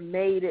has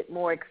made it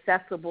more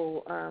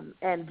accessible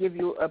and give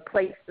you a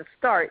place to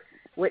start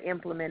with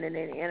implementing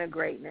and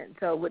integrating it.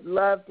 So would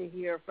love to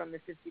hear from the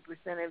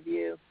 50% of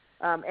you.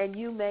 And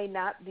you may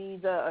not be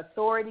the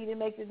authority to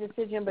make the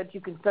decision, but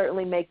you can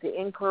certainly make the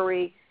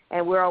inquiry,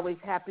 and we're always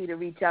happy to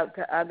reach out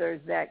to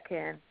others that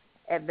can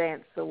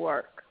advance the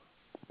work.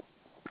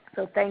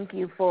 So thank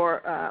you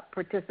for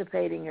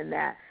participating in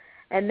that.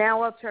 And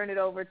now I'll turn it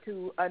over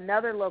to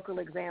another local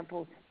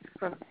example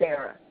from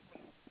Sarah.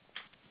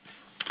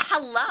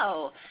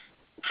 Hello.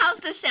 How's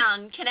this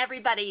sound? Can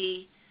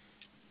everybody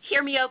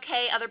hear me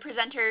okay, other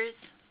presenters?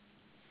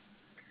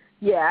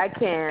 Yeah, I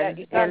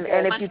can.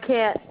 And if you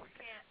can't,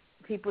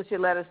 people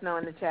should let us know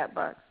in the chat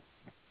box.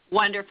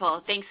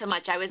 Wonderful. Thanks so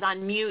much. I was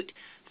on mute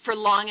for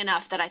long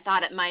enough that I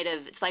thought it might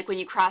have, it's like when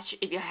you cross,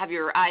 if you have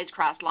your eyes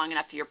crossed long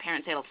enough for your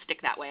parents, it'll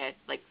stick that way.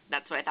 Like,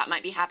 that's what I thought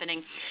might be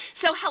happening.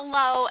 So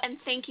hello, and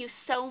thank you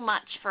so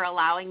much for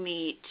allowing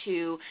me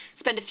to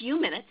spend a few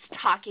minutes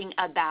talking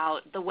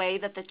about the way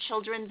that the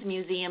Children's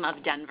Museum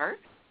of Denver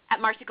at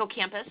Marsico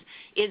campus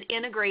is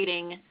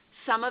integrating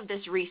some of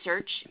this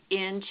research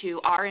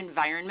into our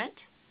environment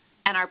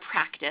and our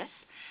practice,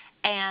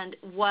 and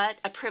what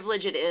a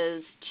privilege it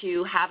is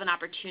to have an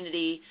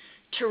opportunity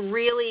to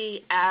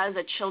really, as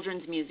a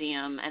children's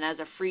museum and as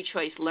a free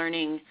choice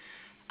learning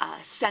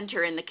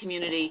center in the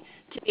community,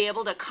 to be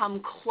able to come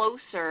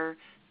closer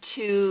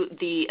to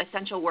the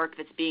essential work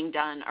that's being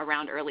done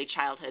around early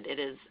childhood. It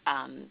is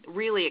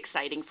really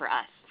exciting for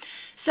us.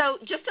 So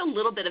just a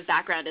little bit of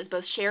background, as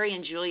both Sherry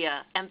and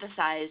Julia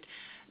emphasized,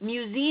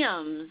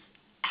 museums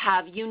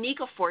have unique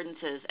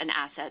affordances and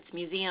assets,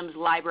 museums,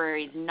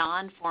 libraries,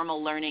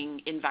 non-formal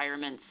learning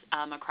environments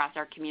across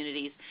our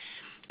communities.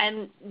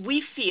 And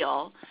we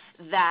feel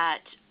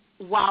that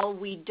while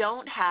we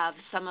don't have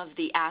some of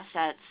the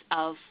assets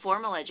of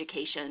formal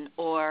education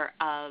or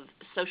of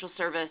social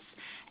service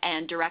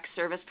and direct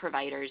service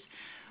providers,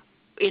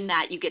 in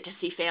that you get to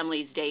see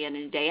families day in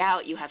and day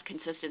out, you have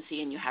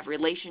consistency and you have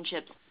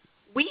relationships,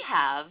 we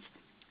have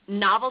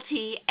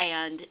novelty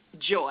and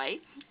joy,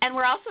 and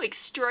we're also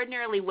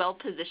extraordinarily well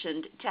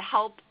positioned to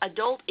help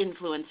adult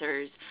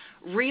influencers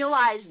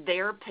realize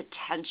their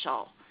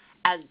potential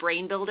as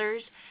brain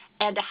builders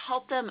and to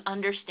help them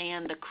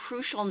understand the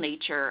crucial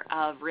nature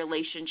of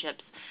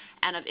relationships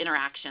and of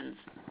interactions.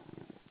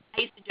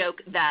 I used to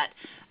joke that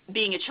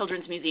being a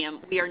children's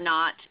museum, we are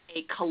not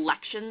a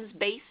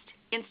collections-based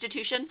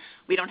institution.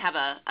 We don't have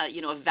a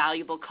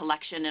valuable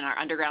collection in our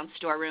underground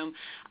storeroom,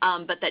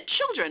 but that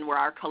children were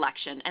our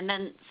collection. And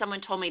then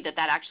someone told me that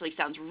actually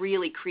sounds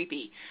really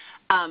creepy.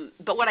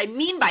 But what I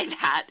mean by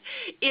that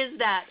is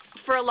that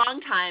for a long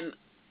time,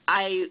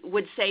 I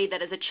would say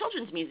that as a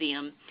children's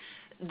museum,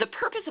 the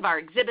purpose of our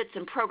exhibits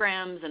and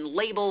programs and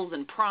labels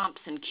and prompts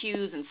and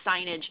cues and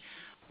signage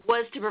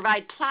was to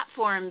provide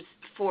platforms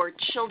for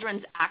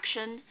children's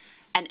action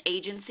and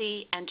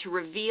agency and to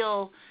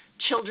reveal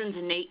children's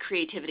innate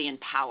creativity and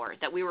power,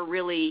 that we were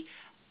really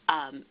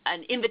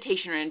an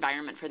invitation or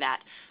environment for that.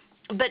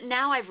 But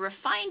now I've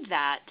refined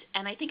that,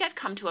 and I think I've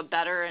come to a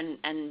better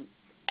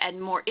and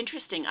more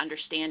interesting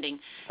understanding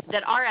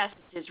that our essence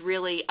is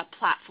really a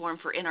platform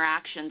for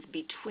interactions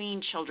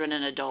between children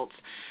and adults.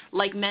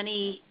 Like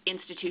many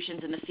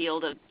institutions in the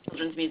field of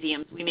children's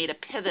museums, we made a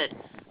pivot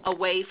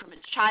away from a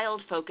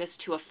child focus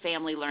to a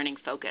family learning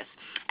focus.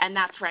 And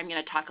that's where I'm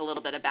going to talk a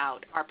little bit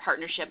about our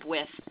partnership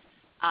with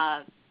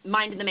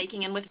Mind in the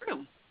Making and with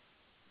Room.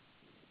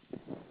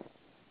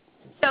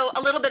 So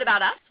a little bit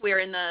about us. We're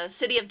in the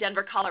city of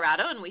Denver,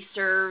 Colorado, and we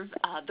serve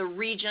the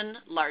region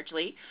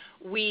largely.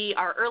 We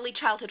are early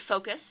childhood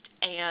focused,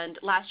 and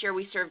last year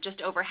we served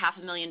just over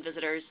 500,000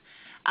 visitors.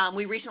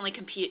 We recently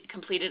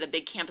completed a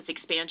big campus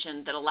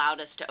expansion that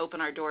allowed us to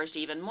open our doors to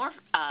even more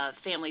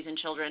families and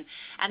children,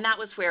 and that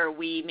was where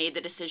we made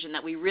the decision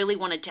that we really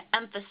wanted to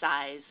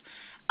emphasize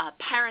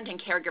parent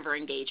and caregiver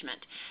engagement.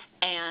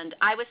 And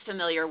I was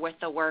familiar with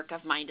the work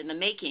of Mind in the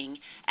Making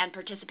and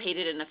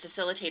participated in a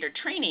facilitator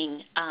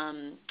training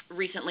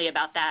recently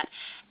about that,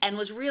 and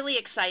was really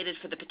excited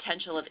for the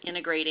potential of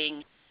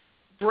integrating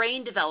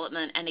brain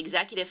development and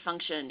executive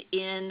function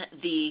in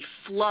the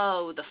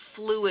flow, the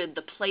fluid,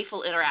 the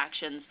playful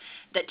interactions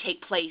that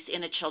take place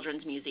in a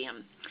children's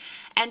museum.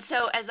 And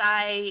so as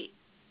I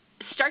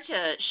start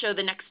to show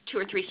the next 2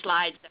 or 3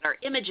 slides that are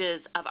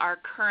images of our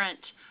current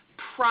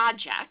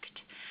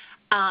project,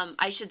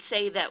 I should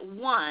say that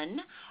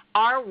one,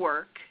 our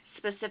work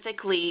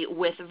specifically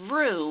with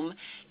Vroom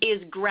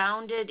is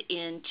grounded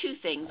in 2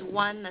 things.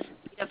 One, the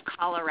state of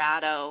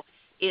Colorado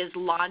is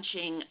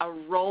launching a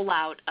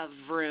rollout of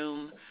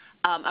Vroom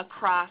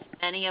across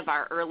many of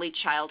our early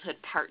childhood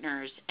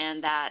partners,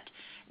 and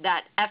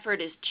that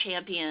effort is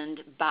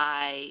championed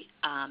by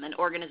an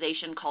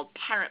organization called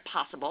Parent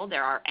Possible.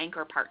 They're our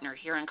anchor partner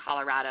here in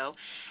Colorado,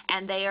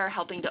 and they are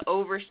helping to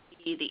oversee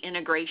the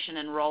integration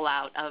and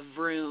rollout of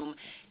Vroom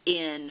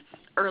in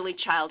early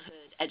childhood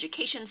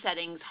education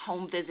settings,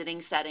 home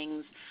visiting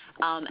settings,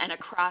 and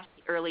across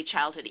the early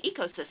childhood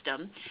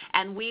ecosystem.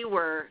 And we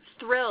were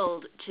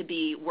thrilled to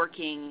be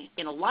working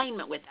in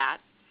alignment with that.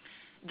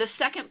 The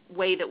second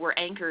way that we're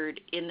anchored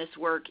in this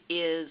work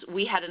is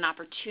we had an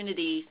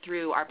opportunity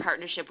through our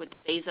partnership with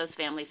the Bezos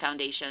Family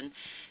Foundation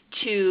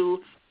to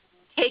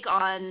take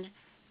on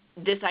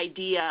this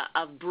idea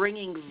of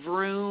bringing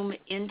Vroom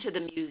into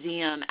the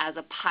museum as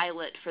a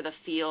pilot for the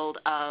field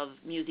of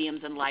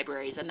museums and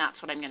libraries, and that's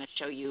what I'm going to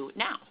show you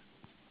now.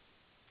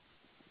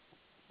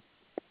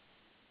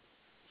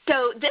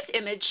 So this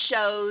image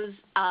shows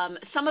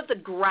some of the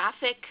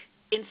graphic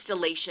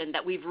installation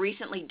that we've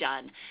recently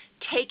done,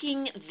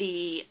 taking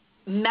the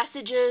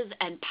messages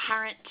and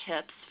parent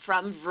tips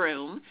from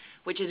Vroom,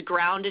 which is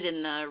grounded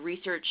in the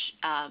research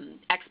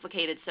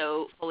explicated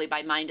so fully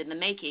by Mind in the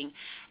Making,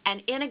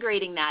 and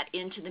integrating that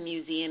into the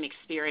museum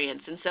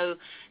experience. And so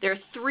there are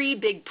 3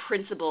 big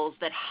principles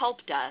that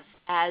helped us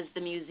as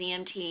the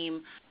museum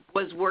team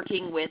was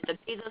working with the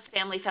Bezos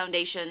Family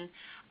Foundation,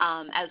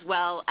 as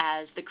well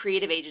as the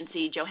creative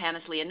agency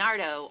Johannes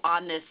Leonardo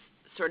on this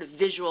sort of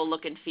visual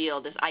look and feel,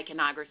 this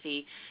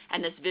iconography,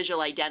 and this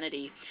visual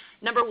identity.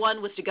 Number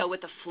 1 was to go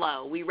with the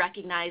flow. We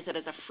recognize that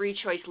as a free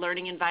choice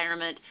learning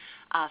environment,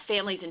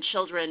 families and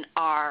children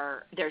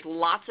there's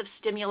lots of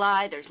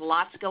stimuli, there's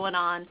lots going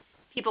on.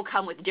 People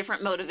come with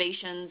different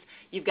motivations.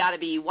 You've got to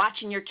be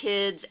watching your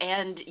kids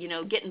and,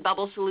 getting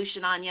bubble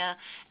solution on you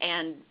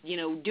and,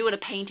 doing a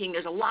painting.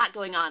 There's a lot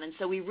going on. And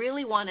so we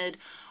really wanted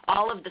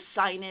all of the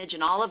signage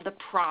and all of the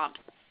prompts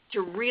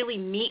to really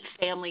meet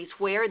families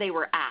where they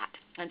were at.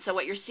 And so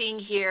what you're seeing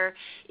here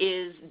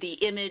is the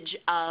image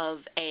of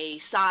a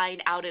sign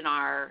out in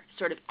our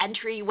sort of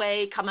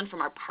entryway, coming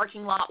from our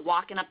parking lot,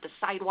 walking up the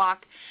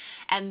sidewalk.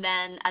 And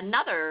then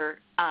another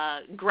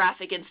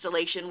graphic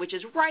installation, which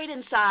is right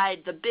inside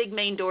the big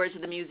main doors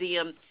of the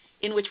museum,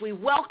 in which we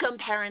welcome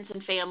parents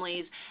and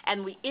families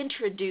and we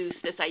introduce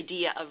this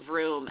idea of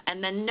Vroom.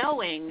 And then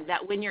knowing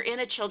that when you're in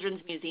a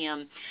children's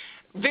museum,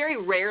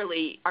 very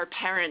rarely are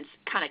parents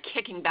kind of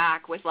kicking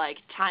back with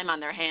time on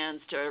their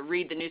hands to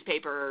read the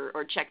newspaper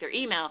or check their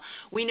email.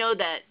 We know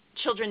that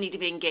children need to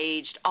be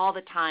engaged all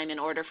the time in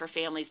order for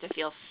families to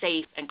feel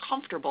safe and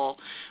comfortable,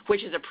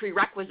 which is a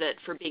prerequisite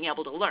for being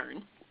able to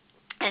learn.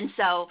 And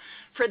so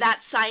for that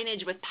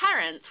signage with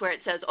parents where it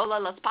says Hola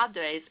los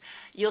Padres,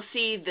 you'll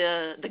see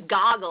the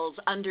goggles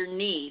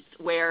underneath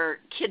where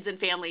kids and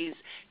families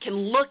can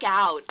look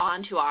out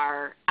onto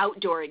our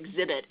outdoor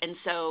exhibit. And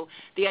so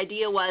the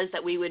idea was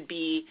that we would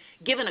be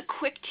given a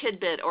quick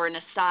tidbit or an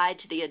aside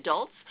to the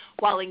adults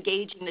while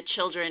engaging the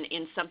children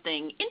in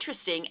something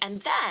interesting,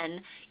 and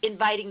then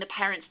inviting the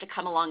parents to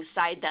come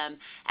alongside them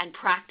and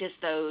practice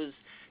those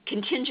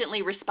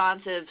contingently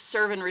responsive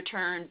serve and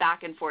return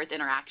back and forth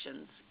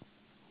interactions.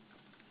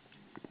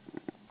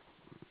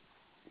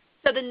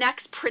 So the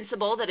next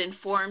principle that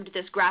informed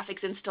this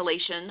graphics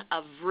installation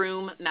of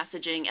Vroom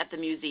messaging at the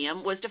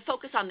museum was to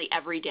focus on the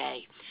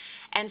everyday.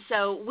 And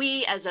so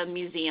we as a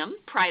museum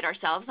pride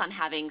ourselves on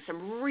having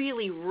some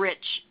really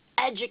rich,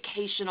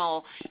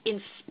 educational,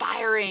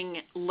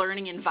 inspiring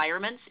learning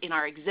environments in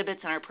our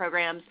exhibits and our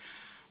programs.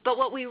 But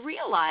what we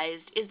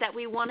realized is that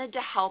we wanted to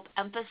help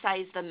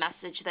emphasize the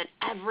message that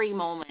every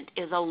moment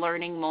is a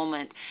learning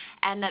moment,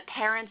 and that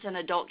parents and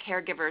adult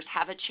caregivers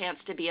have a chance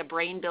to be a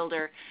brain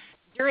builder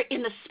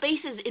in the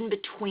spaces in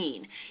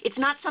between. It's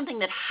not something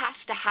that has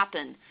to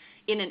happen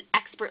in an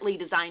expertly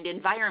designed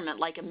environment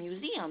like a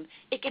museum.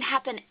 It can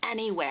happen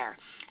anywhere.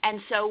 And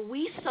so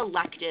we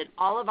selected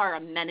all of our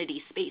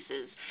amenity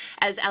spaces,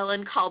 as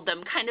Ellen called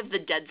them, kind of the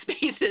dead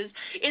spaces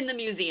in the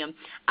museum.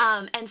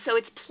 And so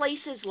it's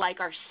places like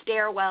our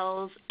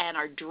stairwells and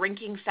our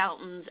drinking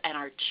fountains and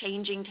our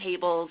changing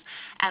tables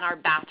and our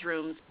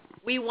bathrooms.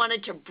 We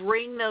wanted to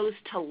bring those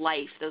to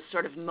life, those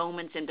sort of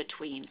moments in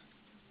between.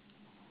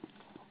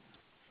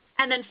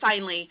 And then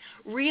finally,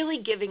 really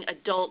giving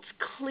adults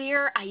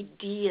clear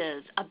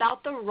ideas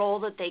about the role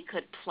that they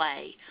could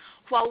play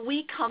while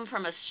we come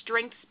from a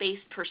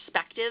strengths-based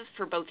perspective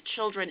for both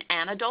children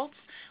and adults,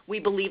 we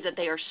believe that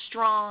they are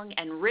strong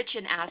and rich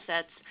in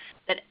assets,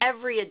 that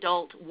every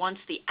adult wants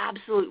the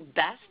absolute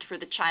best for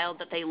the child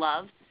that they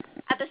love.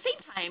 At the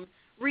same time,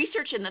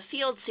 research in the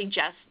field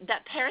suggests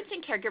that parents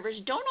and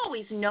caregivers don't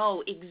always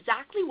know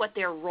exactly what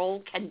their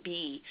role can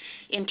be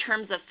in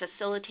terms of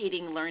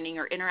facilitating learning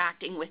or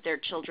interacting with their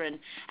children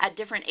at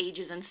different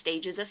ages and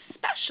stages,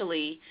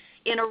 especially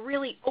in a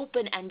really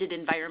open-ended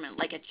environment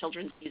like a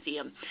children's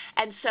museum.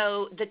 And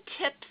so the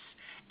tips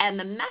and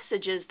the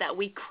messages that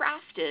we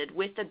crafted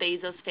with the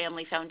Bezos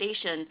Family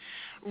Foundation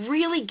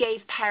really gave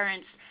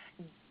parents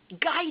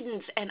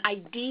guidance and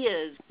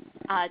ideas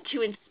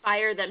to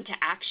inspire them to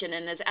action.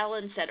 And as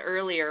Ellen said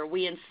earlier,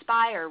 we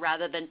inspire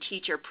rather than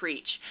teach or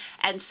preach.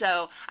 And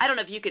so I don't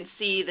know if you can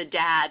see the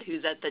dad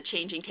who's at the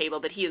changing table,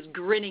 but he is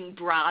grinning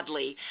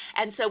broadly.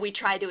 And so we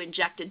try to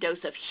inject a dose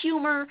of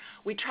humor.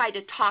 We try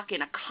to talk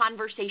in a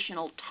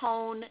conversational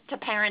tone to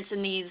parents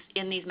in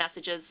these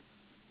messages.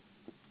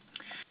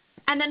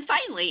 And then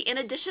finally, in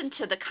addition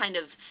to the kind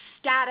of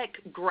static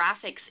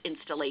graphics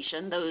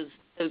installation, those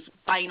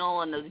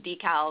vinyl and those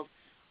decals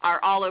are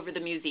all over the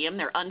museum.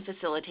 They're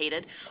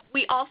unfacilitated.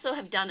 We also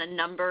have done a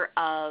number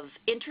of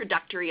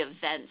introductory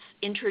events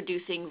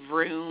introducing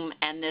Vroom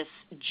and this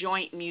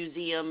joint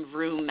museum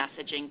Vroom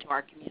messaging to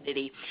our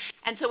community.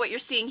 And so what you're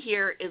seeing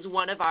here is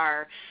one of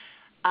our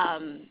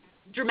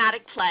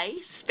dramatic play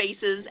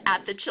spaces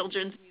at the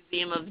Children's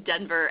Museum of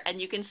Denver,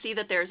 and you can see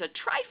that there's a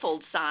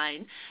trifold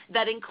sign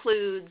that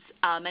includes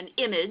an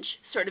image,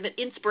 sort of an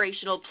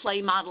inspirational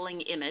play modeling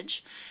image,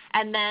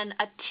 and then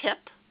a tip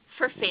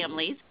for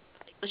families,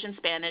 English and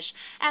Spanish,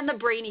 and the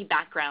brainy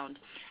background.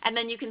 And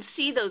then you can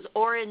see those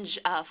orange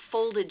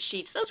folded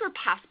sheets. Those were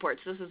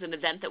passports. This was an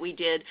event that we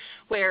did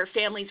where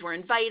families were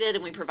invited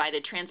and we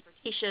provided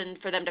transportation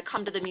for them to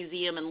come to the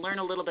museum and learn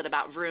a little bit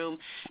about Vroom.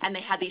 And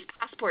they had these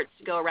passports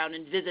to go around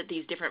and visit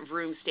these different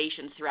Vroom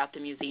stations throughout the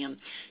museum.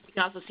 You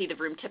can also see the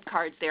Vroom tip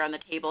cards there on the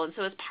table. And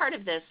so as part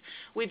of this,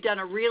 we've done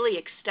a really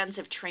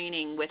extensive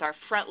training with our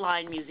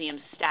frontline museum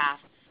staff,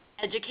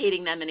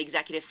 educating them in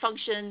executive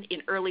function,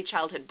 in early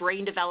childhood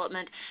brain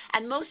development,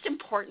 and most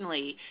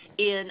importantly,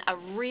 in a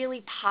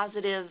really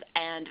positive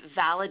and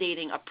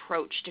validating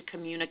approach to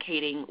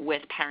communicating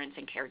with parents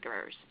and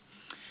caregivers.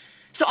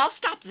 So I'll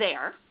stop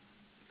there.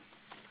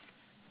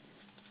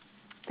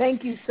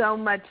 Thank you so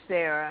much,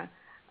 Sarah.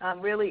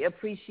 Really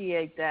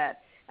appreciate that.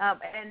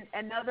 And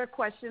another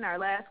question, our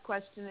last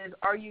question is,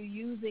 are you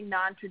using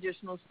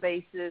non-traditional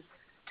spaces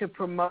to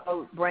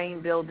promote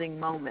brain-building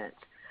moments?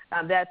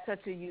 That's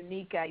such a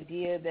unique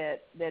idea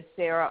that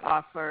Sarah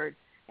offered,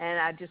 and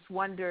I just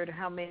wondered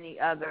how many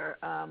other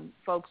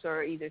folks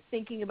are either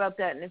thinking about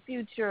that in the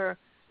future,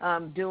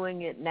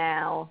 doing it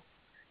now.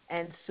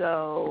 And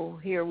so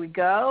here we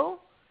go.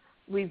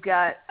 We've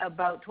got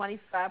about 25%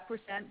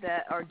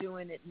 that are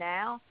doing it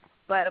now,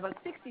 but about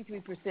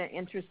 63%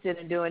 interested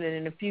in doing it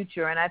in the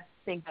future. And I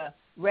think the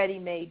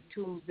ready-made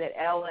tools that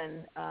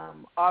Ellen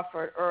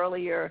offered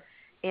earlier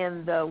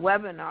in the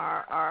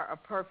webinar are a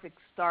perfect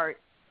start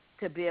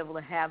to be able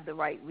to have the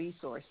right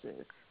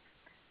resources.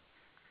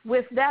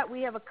 With that,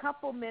 we have a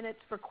couple minutes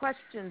for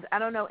questions. I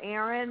don't know,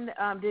 Erin,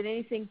 did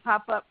anything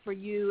pop up for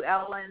you,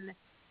 Ellen,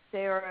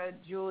 Sarah,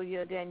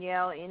 Julia,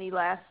 Danielle? Any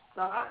last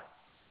thoughts?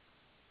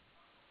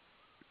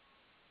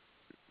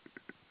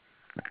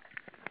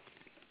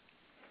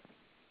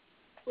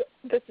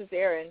 This is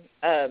Erin.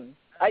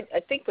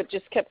 I think what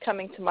just kept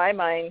coming to my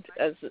mind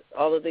as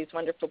all of these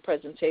wonderful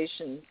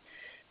presentations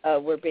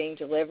were being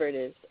delivered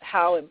is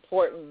how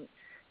important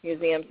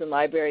museums and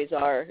libraries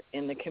are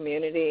in the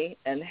community,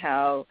 and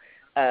how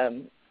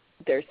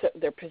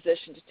they're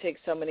positioned to take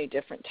so many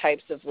different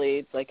types of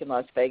leads, like in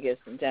Las Vegas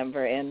and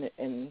Denver and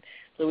in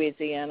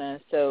Louisiana.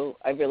 So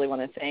I really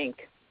want to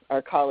thank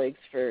our colleagues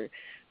for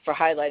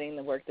highlighting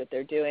the work that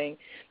they're doing.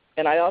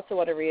 And I also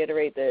want to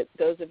reiterate that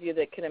those of you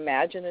that can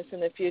imagine this in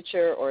the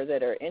future or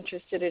that are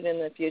interested in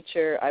the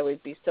future, I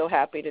would be so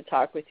happy to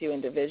talk with you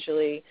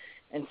individually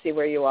and see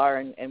where you are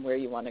and where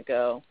you want to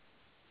go.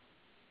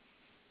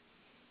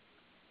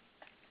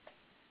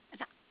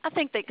 I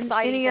think the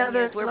exciting thing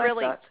is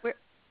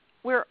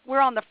we're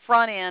on the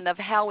front end of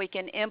how we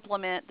can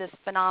implement this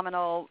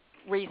phenomenal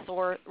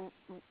the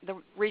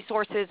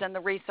resources and the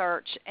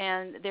research,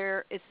 and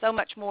there is so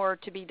much more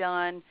to be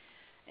done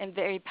and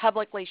very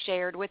publicly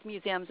shared with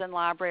museums and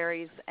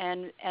libraries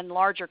and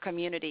larger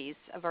communities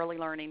of early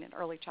learning and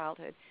early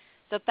childhood.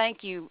 So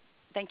thank you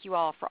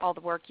all for all the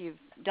work you've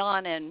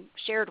done and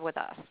shared with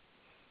us.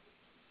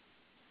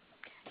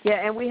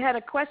 Yeah, and we had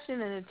a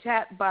question in the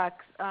chat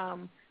box.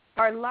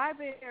 Are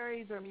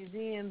libraries or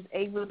museums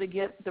able to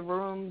get the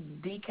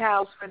Vroom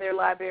decals for their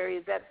library?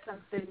 Is that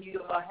something you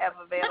all have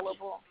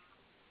available?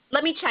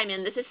 Let me chime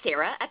in. This is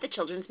Sarah at the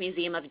Children's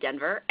Museum of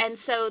Denver. And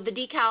so the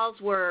decals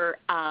were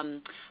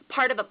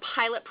part of a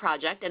pilot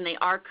project, and they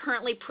are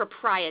currently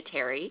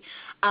proprietary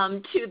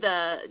to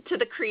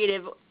the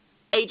creative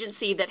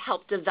agency that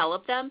helped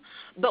develop them.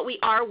 But we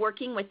are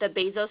working with the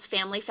Bezos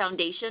Family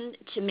Foundation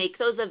to make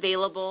those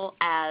available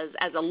as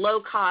a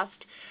low-cost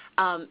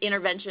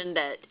intervention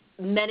that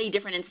many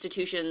different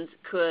institutions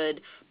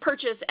could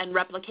purchase and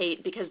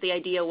replicate, because the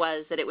idea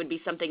was that it would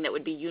be something that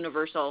would be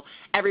universal.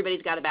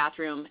 Everybody's got a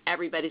bathroom,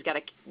 everybody's got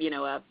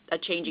a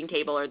changing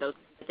table or those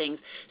things.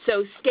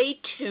 So stay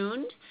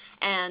tuned,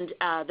 and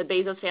the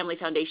Bezos Family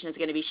Foundation is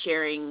going to be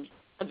sharing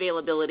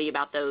availability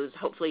about those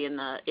hopefully in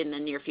the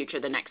near future,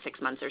 the next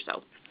 6 months or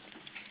so.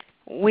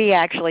 We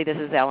actually, this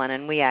is Ellen,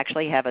 and we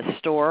actually have a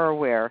store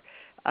where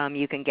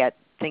you can get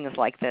things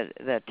like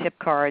the tip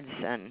cards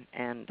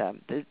and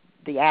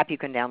the app you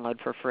can download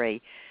for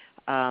free.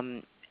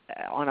 On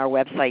our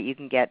website you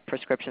can get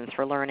prescriptions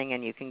for learning,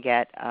 and you can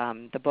get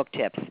the book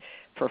tips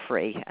for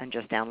free and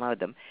just download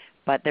them.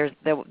 But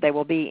they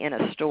will be in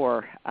a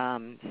store, our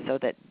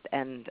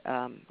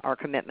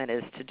commitment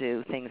is to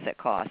do things at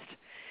cost.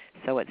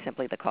 So it's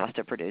simply the cost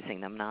of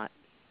producing them, not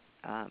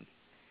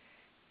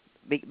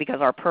because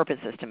our purpose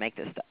is to make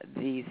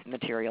these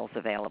materials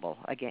available.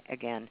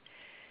 Again,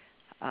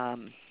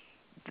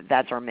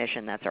 that's our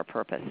mission, that's our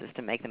purpose, is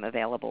to make them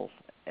available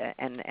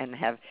and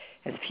have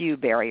as few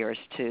barriers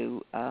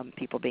to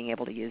people being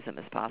able to use them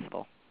as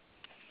possible.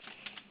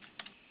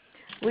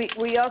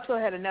 We also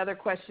had another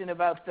question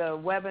about the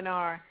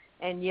webinar,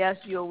 and yes,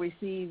 you'll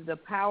receive the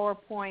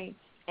PowerPoint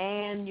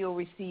and you'll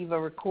receive a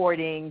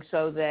recording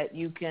so that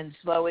you can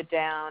slow it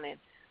down and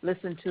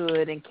listen to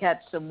it and catch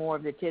some more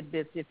of the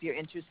tidbits if you're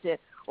interested,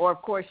 or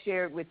of course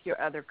share it with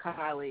your other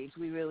colleagues.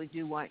 We really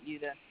do want you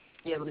to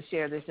be able to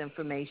share this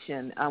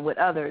information with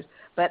others.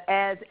 But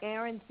as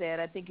Erin said,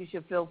 I think you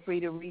should feel free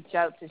to reach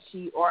out to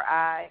she or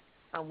I.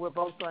 We're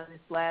both on this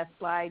last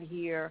slide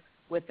here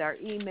with our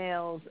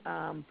emails,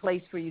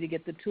 place for you to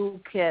get the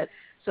toolkit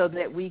so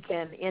that we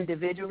can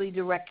individually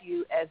direct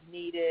you as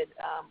needed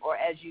or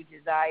as you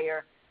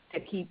desire to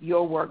keep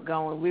your work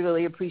going. We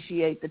really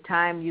appreciate the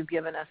time you've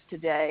given us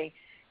today,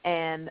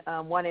 and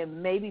want to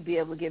maybe be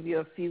able to give you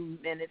a few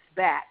minutes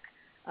back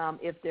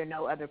if there are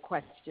no other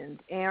questions.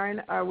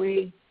 Erin, are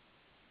we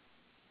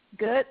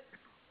good?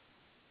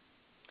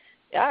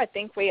 Yeah, I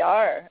think we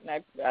are.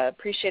 And I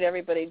appreciate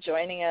everybody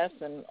joining us,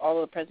 and all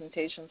of the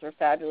presentations were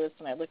fabulous,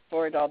 and I look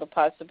forward to all the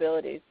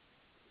possibilities.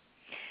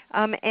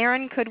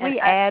 Erin, could we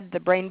add the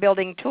Brain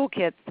Building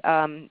Toolkit,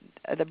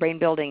 the Brain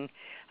Building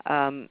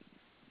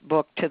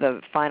book to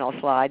the final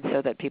slide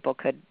so that people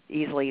could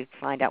easily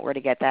find out where to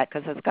get that?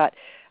 Because it's got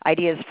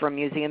ideas from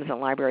museums and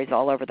libraries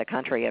all over the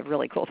country of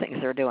really cool things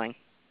they're doing.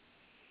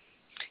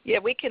 Yeah,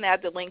 we can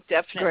add the link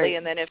definitely. Great.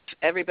 And then if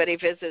everybody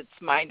visits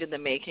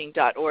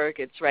mindinthemaking.org,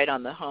 it's right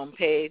on the home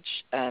page,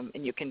 and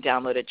you can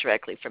download it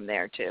directly from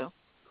there too.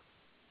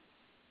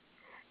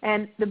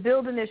 And the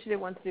BUILD Initiative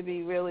wants to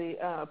be really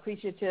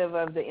appreciative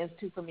of the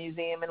Institute for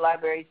Museum and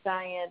Library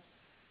Science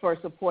for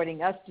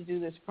supporting us to do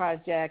this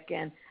project.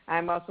 And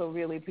I'm also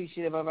really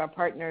appreciative of our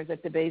partners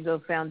at the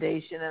Bezos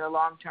Foundation and the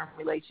long-term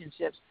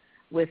relationships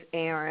with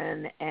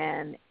Erin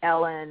and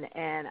Ellen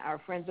and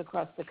our friends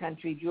across the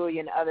country, Julia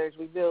and others.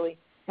 We really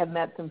have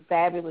met some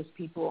fabulous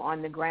people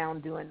on the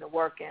ground doing the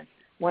work and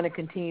want to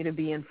continue to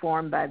be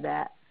informed by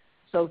that.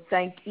 So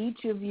thank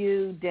each of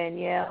you,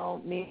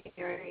 Danielle,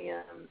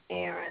 Miriam,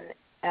 Erin,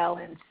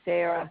 Ellen,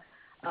 Sarah,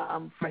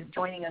 for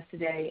joining us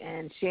today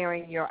and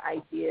sharing your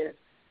ideas.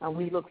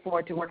 We look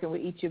forward to working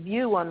with each of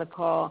you on the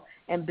call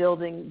and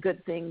building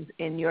good things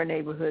in your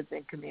neighborhoods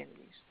and communities.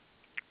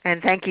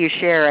 And thank you,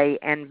 Sherry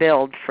and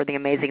BUILD, for the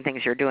amazing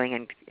things you're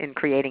doing in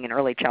creating an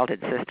early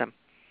childhood system.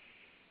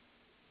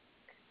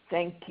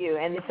 Thank you.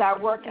 And it's our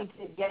working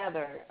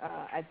together,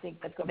 I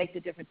think, that's going to make the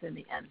difference in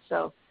the end.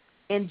 So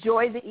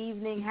enjoy the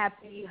evening.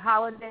 Happy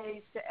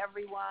holidays to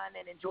everyone,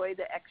 and enjoy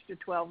the extra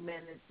 12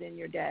 minutes in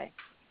your day.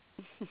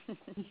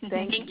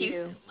 Thank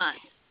you so much.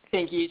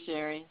 Thank you,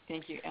 Sherry.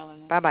 Thank you,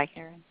 Ellen. Bye-bye.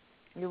 Erin.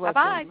 You're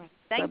welcome. Bye-bye.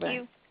 Thank Bye-bye.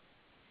 you.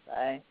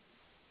 Bye.